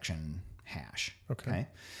transaction hash. Okay.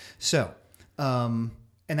 So,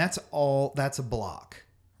 and that's a block.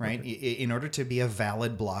 right? Okay. In order to be a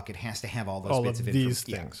valid block, it has to have all those All bits of of these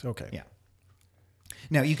information. things. Okay. Yeah.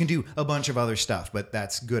 Now, you can do a bunch of other stuff, but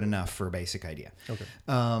that's good enough for a basic idea. Okay.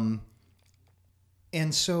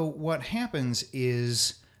 And so what happens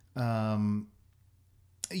is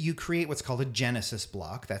you create what's called a genesis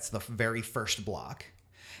block. That's the very first block.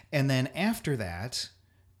 And then after that,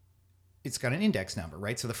 it's got an index number,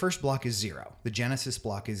 right? So the first block is 0. The genesis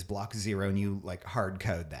block is block 0, and you like hard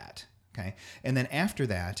code that, okay? And then after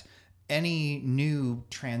that, any new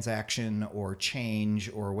transaction or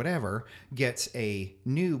change or whatever gets a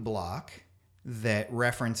new block that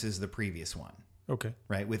references the previous one, Okay.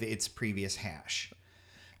 right? With its previous hash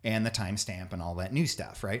and the timestamp and all that new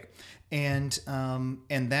stuff, right? And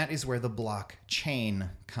that is where the blockchain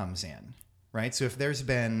comes in, right? So if there's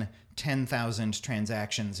been 10,000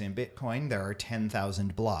 transactions in Bitcoin, there are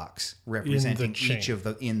 10,000 blocks representing each of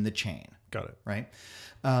the in the chain. Got it. Right?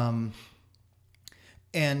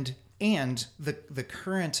 And the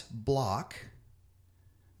current block,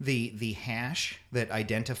 the hash that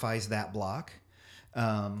identifies that block,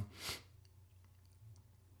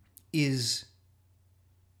 is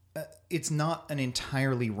it's not an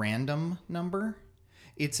entirely random number.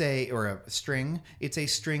 It's a string. It's a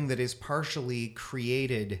string that is partially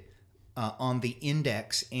created on the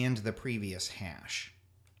index and the previous hash.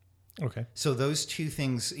 Okay. So those two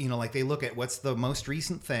things, like they look at what's the most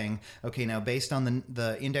recent thing. Okay, now based on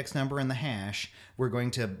the index number and the hash, we're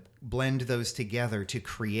going to blend those together to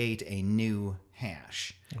create a new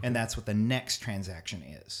hash. Okay. And that's what the next transaction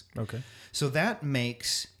is. Okay. So that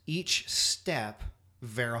makes each step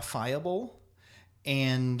verifiable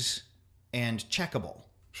and checkable.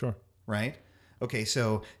 Sure. Right? Okay,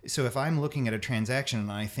 so if I'm looking at a transaction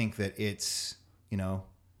and I think that it's,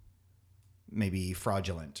 maybe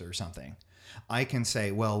fraudulent or something, I can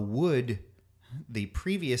say, well, would the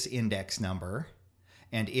previous index number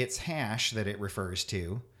and its hash that it refers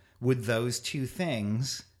to, would those two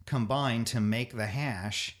things combine to make the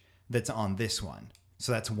hash that's on this one?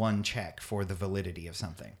 So that's one check for the validity of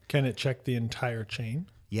something. Can it check the entire chain?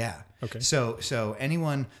 Yeah. Okay. So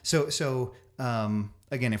anyone,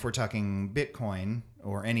 again, if we're talking Bitcoin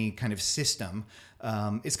or any kind of system,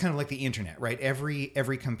 it's kind of like the internet, right?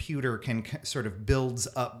 Every computer can sort of builds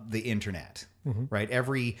up the internet, right?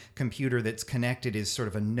 Every computer that's connected is sort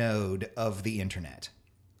of a node of the internet.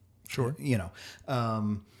 Sure.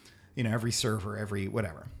 Every server, every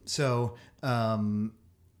whatever. So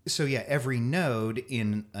yeah, every node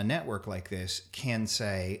in a network like this can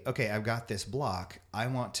say, okay, I've got this block. I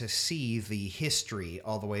want to see the history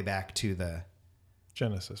all the way back to the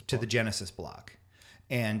Genesis block,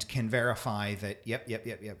 and can verify that, yep,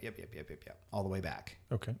 all the way back.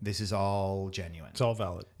 Okay. This is all genuine. It's all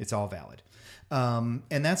valid. It's all valid. And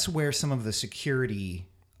that's where some of the security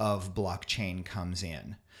of blockchain comes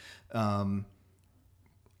in.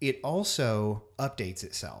 It also updates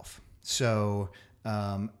itself. So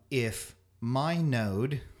if my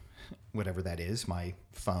node, whatever that is, my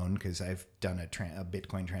phone, because I've done a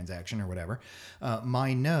Bitcoin transaction or whatever,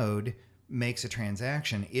 my node makes a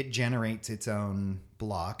transaction, it generates its own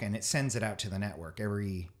block and it sends it out to the network.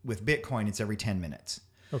 With Bitcoin, it's every 10 minutes.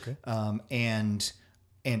 Okay. And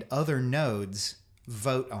other nodes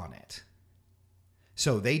vote on it.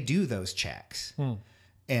 So they do those checks.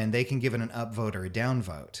 And they can give it an upvote or a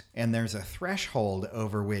downvote. And there's a threshold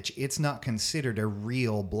over which it's not considered a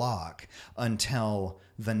real block until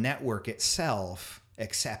the network itself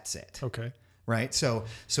accepts it. Okay. Right? So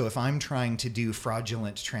if I'm trying to do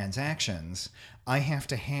fraudulent transactions, I have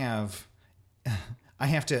to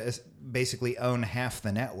basically own half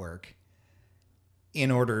the network in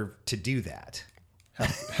order to do that.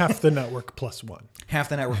 Half the network plus one. Half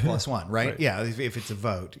the network plus one, right? Right. Yeah, if it's a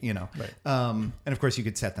vote, Right. And of course you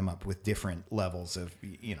could set them up with different levels of,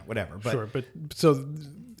 whatever. But, Sure, but so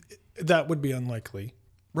that would be unlikely.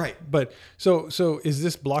 Right. But so is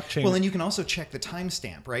this blockchain? Well, and you can also check the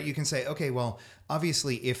timestamp, right? You can say, okay, well,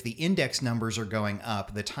 obviously if the index numbers are going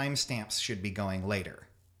up, the timestamps should be going later.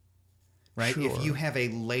 Right? Sure. If you have a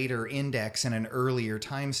later index and an earlier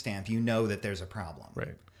timestamp, you know that there's a problem.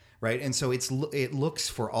 Right. Right? And so it looks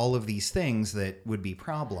for all of these things that would be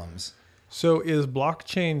problems. So is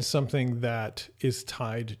blockchain something that is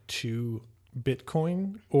tied to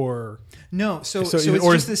Bitcoin or no? So it's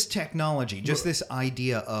just this technology, just this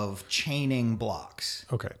idea of chaining blocks.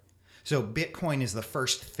 Okay. So Bitcoin is the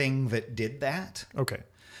first thing that did that. Okay.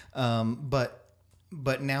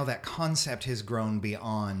 But now that concept has grown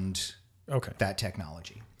beyond that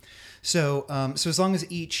technology. So as long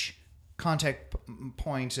as each contact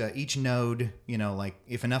point, each node, like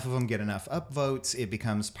if enough of them get enough upvotes, it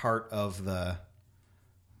becomes part of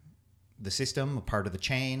the system, a part of the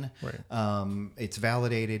chain. Right. It's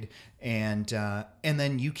validated, and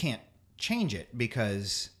then you can't change it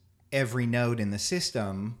because every node in the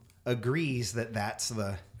system agrees that that's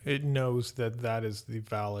the. It knows that is the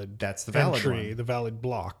valid. That's the valid entry, one. the valid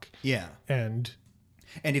block. Yeah. And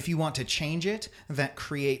if you want to change it, that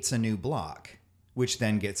creates a new block, which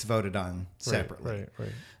then gets voted on separately. Right.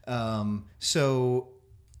 And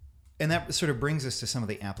that sort of brings us to some of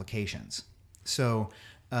the applications. So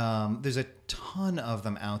there's a ton of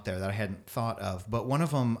them out there that I hadn't thought of, but one of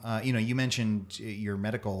them, you mentioned your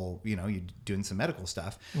medical, you're doing some medical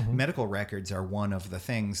stuff. Mm-hmm. Medical records are one of the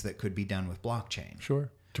things that could be done with blockchain. Sure.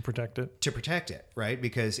 To protect it, right?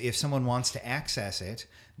 Because if someone wants to access it,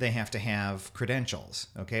 they have to have credentials.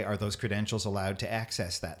 Okay. Are those credentials allowed to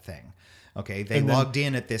access that thing? Okay. They logged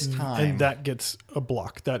in at this time. And that gets a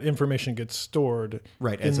block. That information gets stored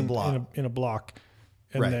as a block. In a block.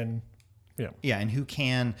 And then, yeah. And who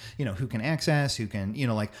can access, who can,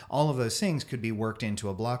 like all of those things could be worked into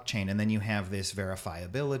a blockchain. And then you have this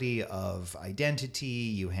verifiability of identity.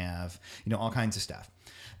 You have, all kinds of stuff.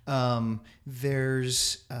 There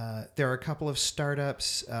are a couple of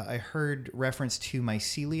startups. I heard reference to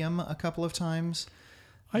Mycelium a couple of times.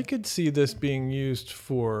 I could see this being used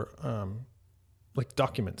for like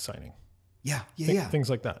document signing. Yeah. Things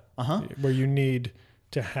like that. Uh-huh. Where you need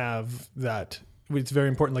to have that. It's very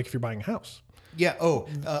important, like if you're buying a house. Yeah.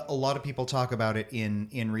 A lot of people talk about it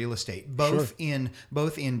in real estate, both in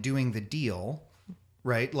doing the deal,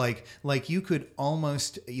 right? Like you could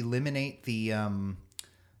almost eliminate the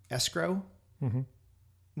escrow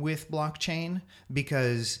with blockchain,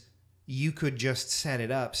 because you could just set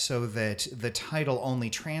it up so that the title only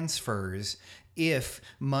transfers if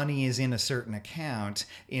money is in a certain account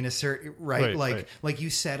in a certain like you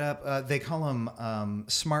set up they call them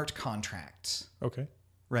smart contracts. Okay.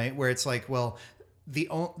 Right, where it's like, well, the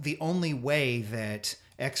only way that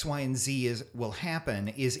X, Y, and Z will happen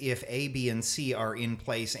is if A, B, and C are in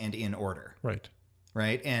place and in order.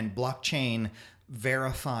 Right, and blockchain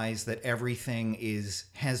verifies that everything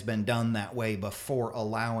has been done that way before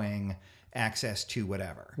allowing access to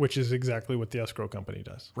whatever. Which is exactly what the escrow company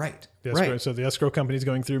does. Right. So the escrow company is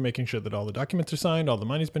going through making sure that all the documents are signed, all the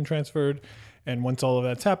money's been transferred, and once all of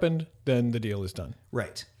that's happened, then the deal is done.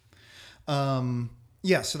 Right.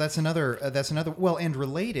 Yeah. So that's another. Well, and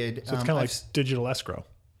related. So it's kind of like digital escrow.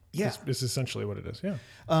 Yeah, is essentially what it is. Yeah.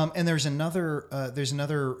 And there's another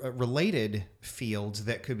related field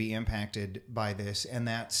that could be impacted by this, and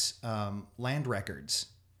that's land records.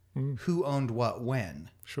 Who owned what when?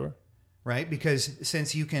 Sure. Right, because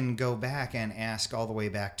since you can go back and ask all the way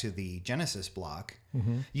back to the Genesis block,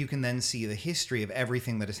 you can then see the history of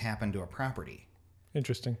everything that has happened to a property.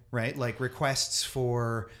 Interesting. Right, like requests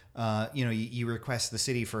for, you request the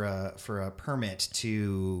city for a permit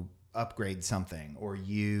to upgrade something, or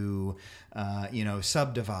you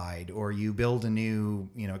subdivide, or you build a new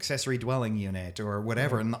accessory dwelling unit or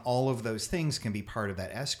whatever, and all of those things can be part of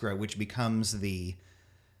that escrow, which becomes the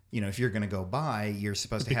if you're going to go buy, you're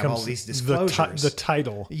supposed to have all these disclosures. The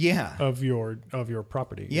title of your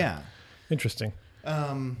property. Yeah. Interesting.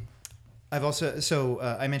 I've also,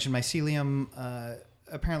 I mentioned Mycelium.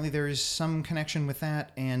 Apparently there's some connection with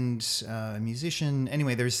that, and a musician.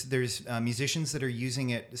 Anyway, there's musicians that are using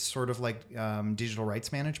it sort of like digital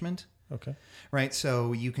rights management. Okay. Right.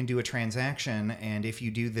 So you can do a transaction, and if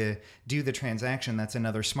you do the transaction, that's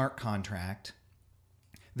another smart contract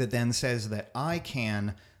that then says that I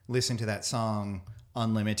can listen to that song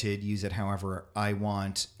unlimited, use it however I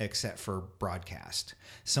want, except for broadcast.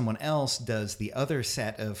 Someone else does the other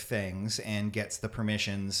set of things and gets the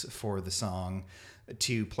permissions for the song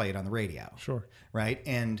to play it on the radio. Sure. Right.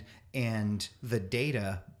 And the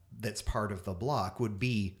data that's part of the block would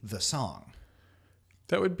be the song.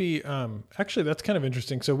 That would be, actually, that's kind of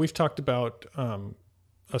interesting. So we've talked about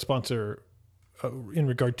a sponsor in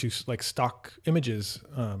regard to like stock images.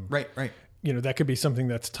 Right. That could be something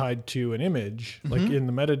that's tied to an image, like in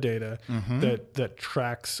the metadata that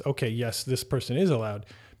tracks, okay, yes, this person is allowed.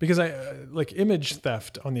 Because like image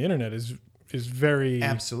theft on the internet is very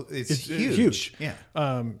absolutely it's huge. Yeah.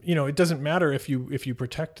 It doesn't matter if you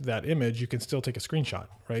protect that image, you can still take a screenshot,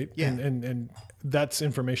 right? Yeah. And that's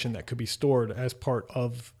information that could be stored as part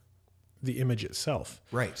of the image itself.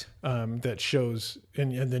 Right. That shows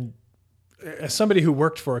and then as somebody who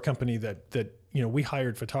worked for a company that we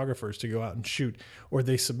hired photographers to go out and shoot, or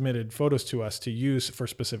they submitted photos to us to use for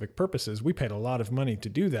specific purposes. We paid a lot of money to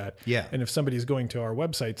do that. Yeah. And if somebody's going to our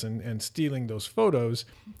websites and stealing those photos,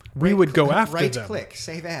 we would go after them. Right click,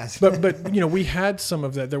 save as. But we had some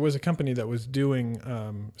of that. There was a company that was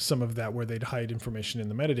doing some of that where they'd hide information in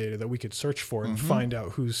the metadata that we could search for and find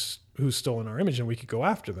out who's stolen our image, and we could go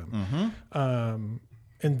after them.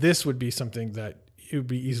 And this would be something that it would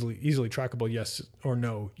be easily trackable. Yes or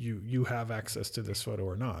no, you have access to this photo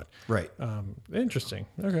or not. Right. Interesting.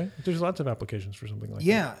 Okay. There's lots of applications for something like that.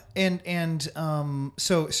 Yeah. And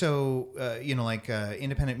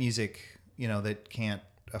independent music, that can't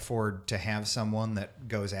afford to have someone that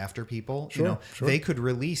goes after people, Sure. they could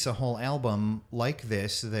release a whole album like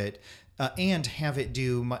this that, and have it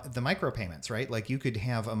do the micropayments, right? Like you could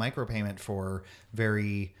have a micropayment for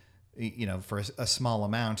for a small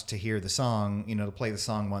amount to hear the song, to play the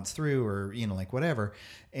song once through, or, whatever.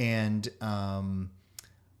 And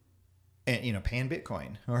pay in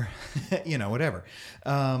Bitcoin or, whatever.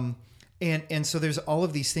 And so there's all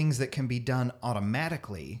of these things that can be done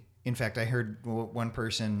automatically. In fact, I heard one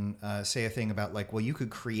person say a thing about you could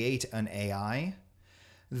create an AI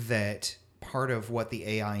that part of what the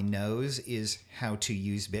AI knows is how to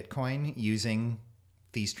use Bitcoin using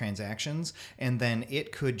these transactions, and then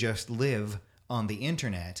it could just live on the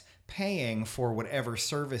internet paying for whatever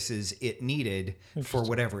services it needed for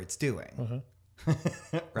whatever it's doing.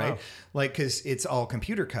 Right? Wow. Because it's all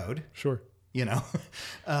computer code. Sure.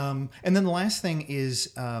 And then the last thing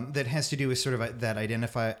is that has to do with sort of that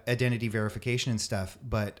identity verification and stuff,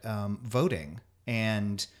 but voting.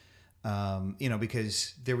 And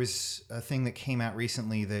because there was a thing that came out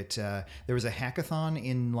recently that there was a hackathon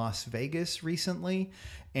in Las Vegas recently,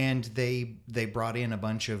 and they brought in a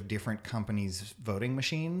bunch of different companies' voting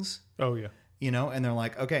machines. Oh yeah. And they're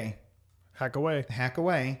like, okay, hack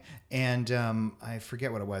away. And I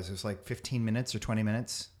forget what it was. It was like 15 minutes or 20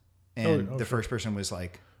 minutes. And the first person was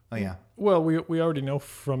like, oh yeah. Well, we already know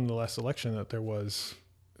from the last election that there was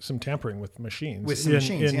some tampering with machines.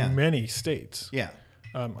 In many states. Yeah.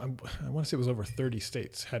 I want to say it was over 30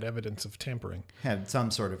 states had evidence of tampering. Had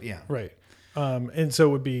some sort of, Right. And so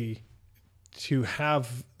it would be to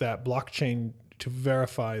have that blockchain to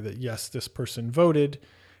verify that, yes, this person voted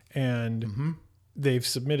and they've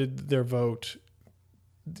submitted their vote.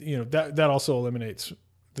 That also eliminates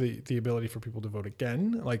the ability for people to vote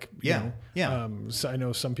again. So I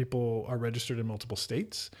know some people are registered in multiple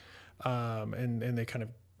states, and they kind of,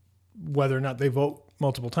 whether or not they vote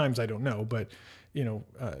multiple times, I don't know, but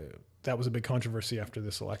that was a big controversy after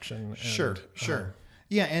this election. Sure.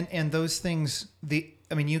 Yeah. And those things,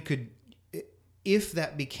 you could, if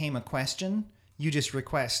that became a question, you just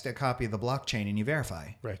request a copy of the blockchain and you verify.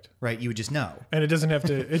 Right. You would just know. And it doesn't have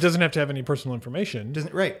to have any personal information.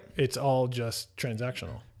 Right. It's all just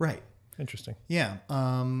transactional. Right. Interesting. Yeah.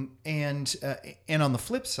 And on the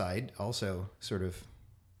flip side, also sort of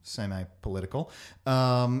semi-political,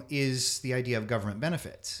 is the idea of government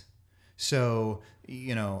benefits. So,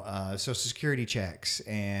 Social Security checks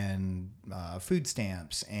and food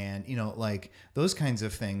stamps and, those kinds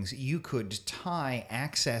of things, you could tie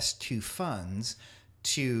access to funds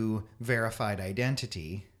to verified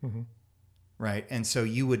identity, right? And so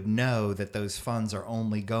you would know that those funds are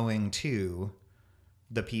only going to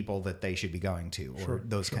the people that they should be going to, or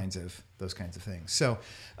those kinds of things. So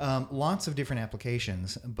lots of different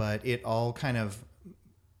applications, but it all kind of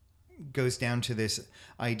goes down to this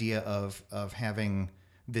idea of having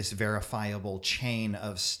this verifiable chain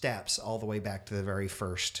of steps all the way back to the very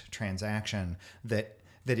first transaction that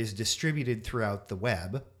is distributed throughout the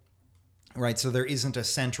web, right? So there isn't a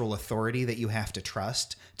central authority that you have to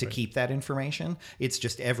trust to keep that information. It's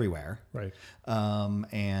just everywhere. Right.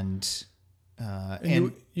 And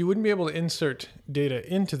you wouldn't be able to insert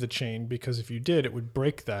data into the chain, because if you did, it would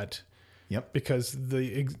break that. Yep. Because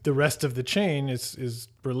the rest of the chain is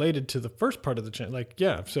related to the first part of the chain.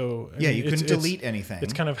 You couldn't delete anything.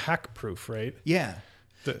 It's kind of hack proof, right? Yeah.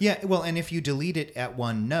 Well, and if you delete it at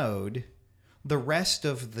one node, the rest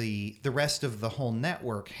of the whole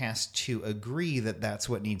network has to agree that that's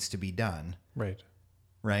what needs to be done. Right.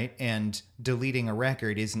 Right. And deleting a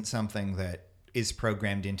record isn't something that is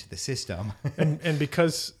programmed into the system. and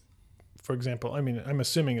because, for example, I'm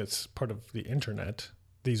assuming it's part of the internet,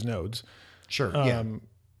 these nodes. Sure.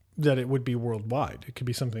 That it would be worldwide. It could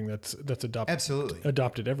be something that's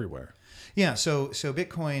adopted everywhere. Yeah. So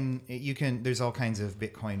Bitcoin, there's all kinds of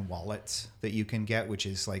Bitcoin wallets that you can get, which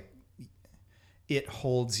is like, it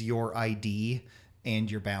holds your ID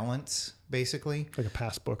and your balance, basically. Like a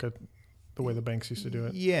passbook, the way the banks used to do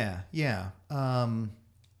it. Yeah. Yeah.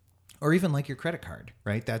 Or even like your credit card,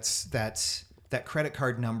 right? That's that credit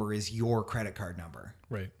card number is your credit card number.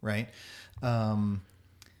 Right. Right.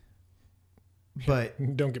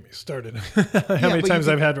 But don't get me started. How many times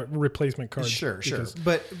I've had replacement cards? Sure.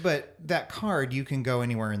 But that card, you can go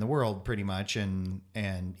anywhere in the world pretty much, and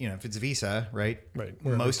if it's Visa, right? Right.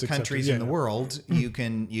 Most countries in the world, you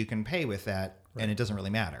can pay with that, and it doesn't really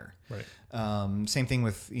matter. Right. Same thing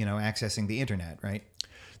with accessing the internet, right?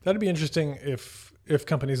 That'd be interesting if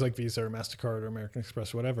companies like Visa or MasterCard or American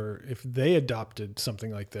Express or whatever, if they adopted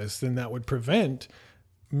something like this, then that would prevent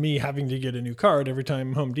me having to get a new card every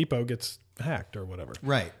time Home Depot gets hacked or whatever.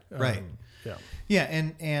 Right. Yeah. Yeah.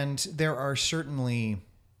 And there are certainly,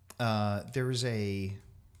 there's I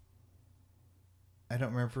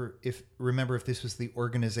don't remember if this was the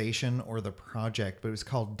organization or the project, but it was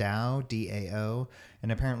called DAO, DAO.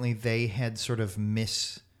 And apparently they had sort of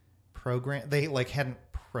they hadn't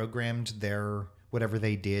programmed their, whatever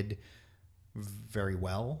they did very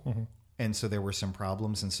well. Mm-hmm. And so there were some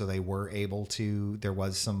problems. And so there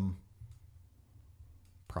was some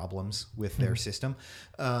problems with their system.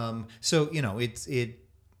 So, it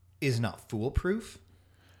is not foolproof.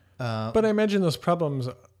 But I imagine those problems,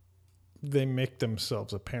 they make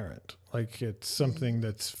themselves apparent. Like it's something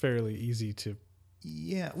that's fairly easy to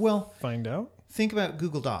find out. Think about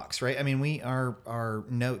Google Docs, right? I mean, our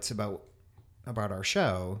notes about our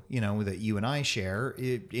show, that you and I share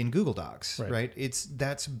in Google Docs, right?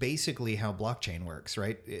 That's basically how blockchain works,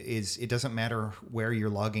 right? It doesn't matter where you're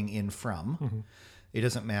logging in from. Mm-hmm. It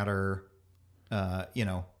doesn't matter,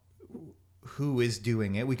 who is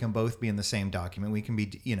doing it. We can both be in the same document. We can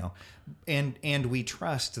be, and we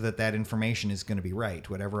trust that information is going to be right.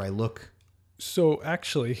 Whatever I look. So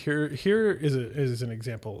actually, here is an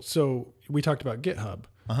example. So we talked about GitHub.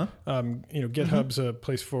 Uh-huh. GitHub's a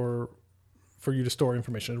place for you to store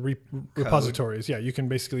information. Repositories. Yeah, you can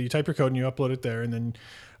you type your code and you upload it there, and then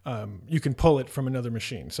you can pull it from another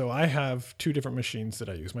machine. So I have two different machines that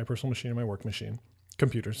I use: my personal machine and my work machine,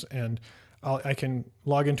 computers, and I can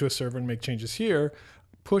log into a server and make changes here,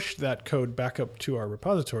 push that code back up to our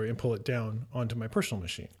repository, and pull it down onto my personal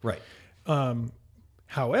machine. Right.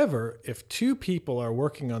 However, if two people are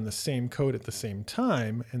working on the same code at the same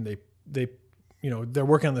time and they're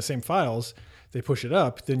working on the same files, they push it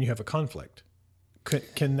up, then you have a conflict.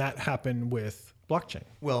 Can that happen with blockchain?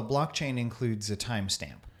 Well, blockchain includes a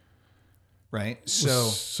timestamp, right?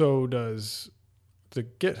 So does the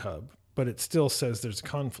GitHub, but it still says there's a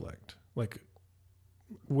conflict. Like,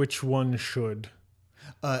 which one should?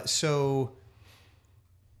 This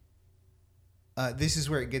is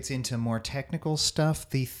where it gets into more technical stuff.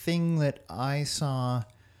 The thing that I saw,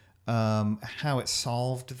 how it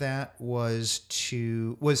solved that was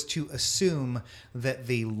to assume that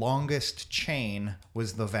the longest chain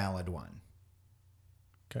was the valid one.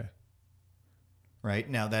 Okay. Right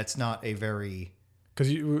now, that's not a very.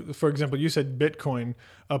 Because for example, you said Bitcoin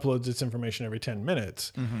uploads its information every 10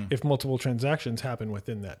 minutes. Mm-hmm. If multiple transactions happen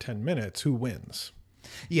within that 10 minutes, who wins?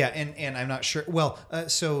 Yeah, and I'm not sure. Well,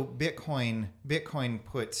 so Bitcoin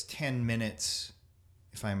puts 10 minutes,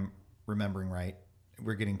 if I'm remembering right.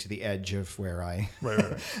 We're getting to the edge of where I.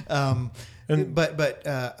 Right. But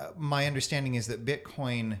my understanding is that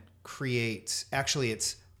Bitcoin creates. Actually,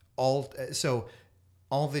 it's all. So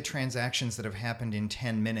all the transactions that have happened in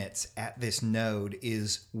 10 minutes at this node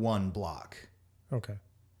is one block. Okay.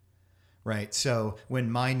 Right. So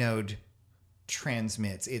when my node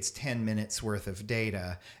transmits, it's 10 minutes worth of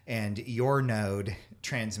data, and your node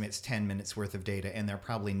transmits 10 minutes worth of data, and they're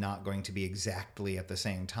probably not going to be exactly at the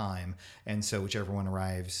same time. And so whichever one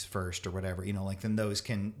arrives first or whatever, then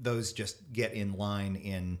those just get in line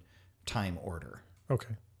in time order.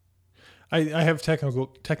 Okay. I have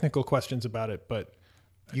technical questions about it, but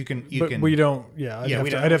you can we don't. Yeah,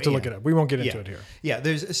 I'd have to look it up. We won't get into it here. Yeah,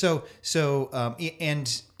 there's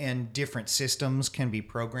and different systems can be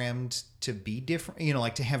programmed to be different.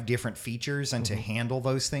 Like to have different features and to handle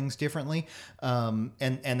those things differently. And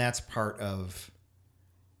that's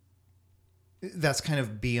that's kind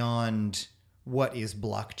of beyond what is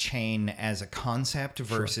blockchain as a concept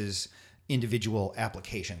versus individual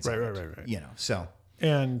applications. Right. So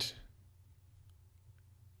and.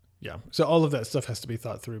 Yeah. So all of that stuff has to be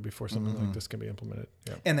thought through before something like this can be implemented.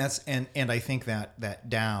 Yeah. And that's and I think that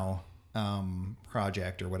DAO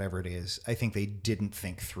project or whatever it is, I think they didn't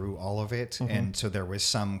think through all of it, and so there was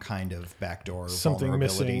some kind of backdoor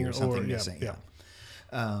vulnerability or something missing. Yeah.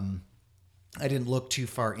 I didn't look too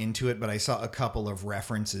far into it, but I saw a couple of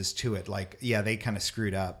references to it. Like, they kind of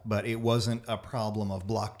screwed up, but it wasn't a problem of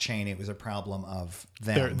blockchain. It was a problem of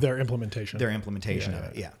them. Their implementation. Their implementation of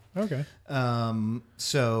it. Yeah. Okay.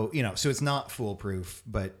 So it's not foolproof,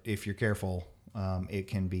 but if you're careful, it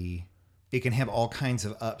can be it can have all kinds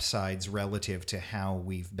of upsides relative to how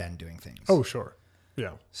we've been doing things. Oh, sure.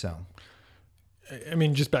 Yeah. So, I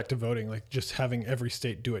mean, just back to voting, like just having every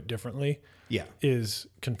state do it differently yeah. is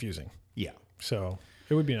confusing. Yeah. So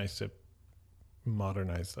it would be nice to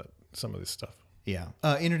modernize some of this stuff. Yeah.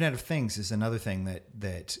 Internet of Things is another thing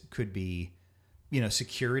that could be,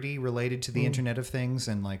 security related to the Internet of Things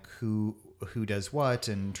and like who does what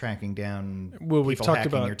and tracking down we've people talked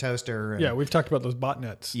hacking about your toaster. And, yeah, we've talked about those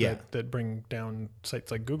botnets Yeah. that bring down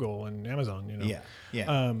sites like Google and Amazon. Yeah.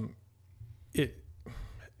 Yeah.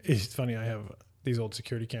 It's funny. I have these old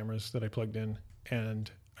security cameras that I plugged in, and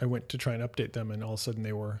I went to try and update them, and all of a sudden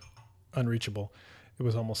they were unreachable. It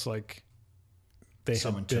was almost like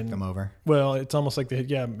Someone took them over. Well, it's almost like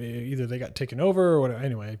either they got taken over or whatever.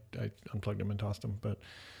 Anyway, I unplugged them and tossed them, but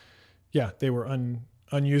yeah, they were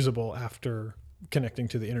unusable after connecting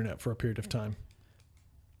to the internet for a period of time.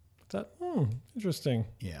 I thought, interesting.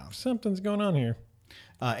 Yeah. Something's going on here.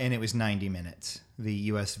 And it was 90 minutes. The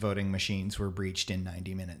U.S. voting machines were breached in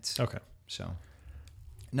 90 minutes. Okay. So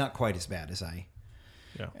not quite as bad as I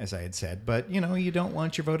Yeah. had said, but you don't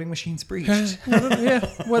want your voting machines breached. Yeah.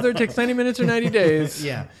 Whether it takes 90 minutes or 90 days.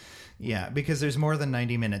 Yeah. Yeah. Because there's more than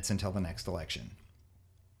 90 minutes until the next election.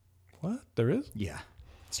 What? There is? Yeah,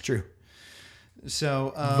 it's true.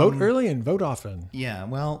 So Vote early and vote often. Yeah.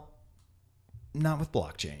 Well, not with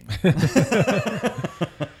blockchain.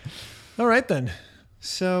 All right, then.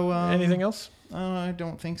 So Anything else? I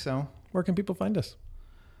don't think so. Where can people find us?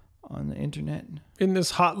 On the internet. In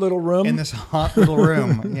this hot little room? In this hot little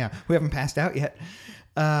room. Yeah. We haven't passed out yet.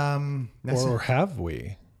 Or have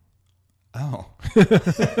we? Oh.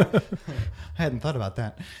 I hadn't thought about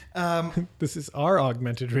that. This is our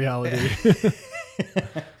augmented reality.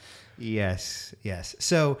 Yes.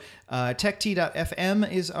 So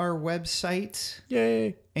techt.fm is our website.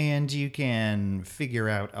 Yay. And you can figure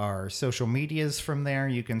out our social medias from there.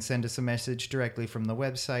 You can send us a message directly from the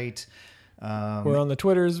website. We're on the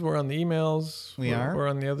Twitters. We're on the emails. We're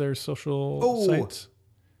on the other social sites.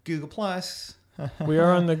 Google Plus. We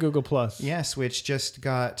are on the Google Plus. Yes, which just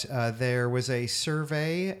got, there was a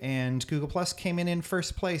survey, and Google Plus came in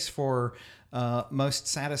first place for most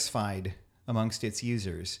satisfied amongst its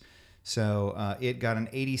users. So it got an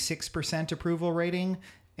 86% approval rating,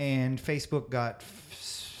 and Facebook got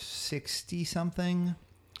 60-something.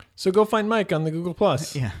 So go find Mike on the Google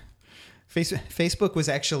Plus. Yeah. Facebook was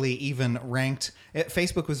actually even ranked.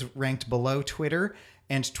 Facebook was ranked below Twitter,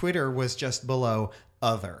 and Twitter was just below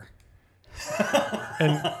other.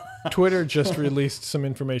 And Twitter just released some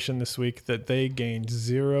information this week that they gained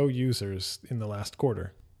 0 users in the last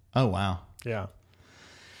quarter. Oh, wow. Yeah.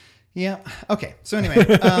 Yeah. Okay. So anyway,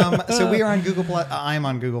 so we are on Google Plus. I'm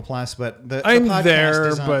on Google Plus, but the podcast there,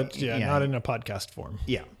 is on, but not in a podcast form.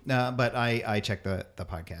 Yeah. But I check the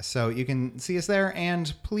podcast, so you can see us there.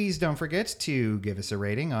 And please don't forget to give us a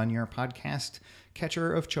rating on your podcast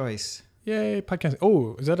catcher of choice. Yay! Podcast.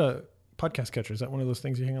 Oh, is that a podcast catcher? Is that one of those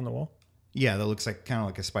things you hang on the wall? Yeah, that looks like kind of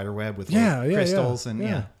like a spider web with crystals and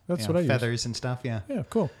that's what I feathers use. and stuff. Yeah. Yeah.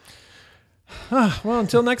 Cool. Well,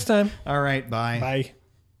 until next time. All right. Bye. Bye.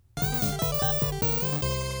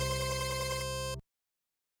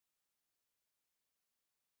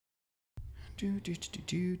 I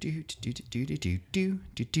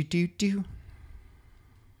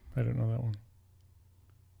don't know that one.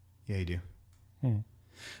 Yeah, you do.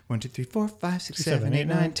 1, 2, 3, 4, 5, 6, 7, 8,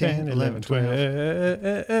 9, 10, 11, 12. Yeah,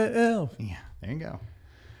 Yeah, there you go.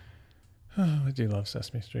 Oh, I do love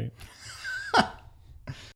Sesame Street.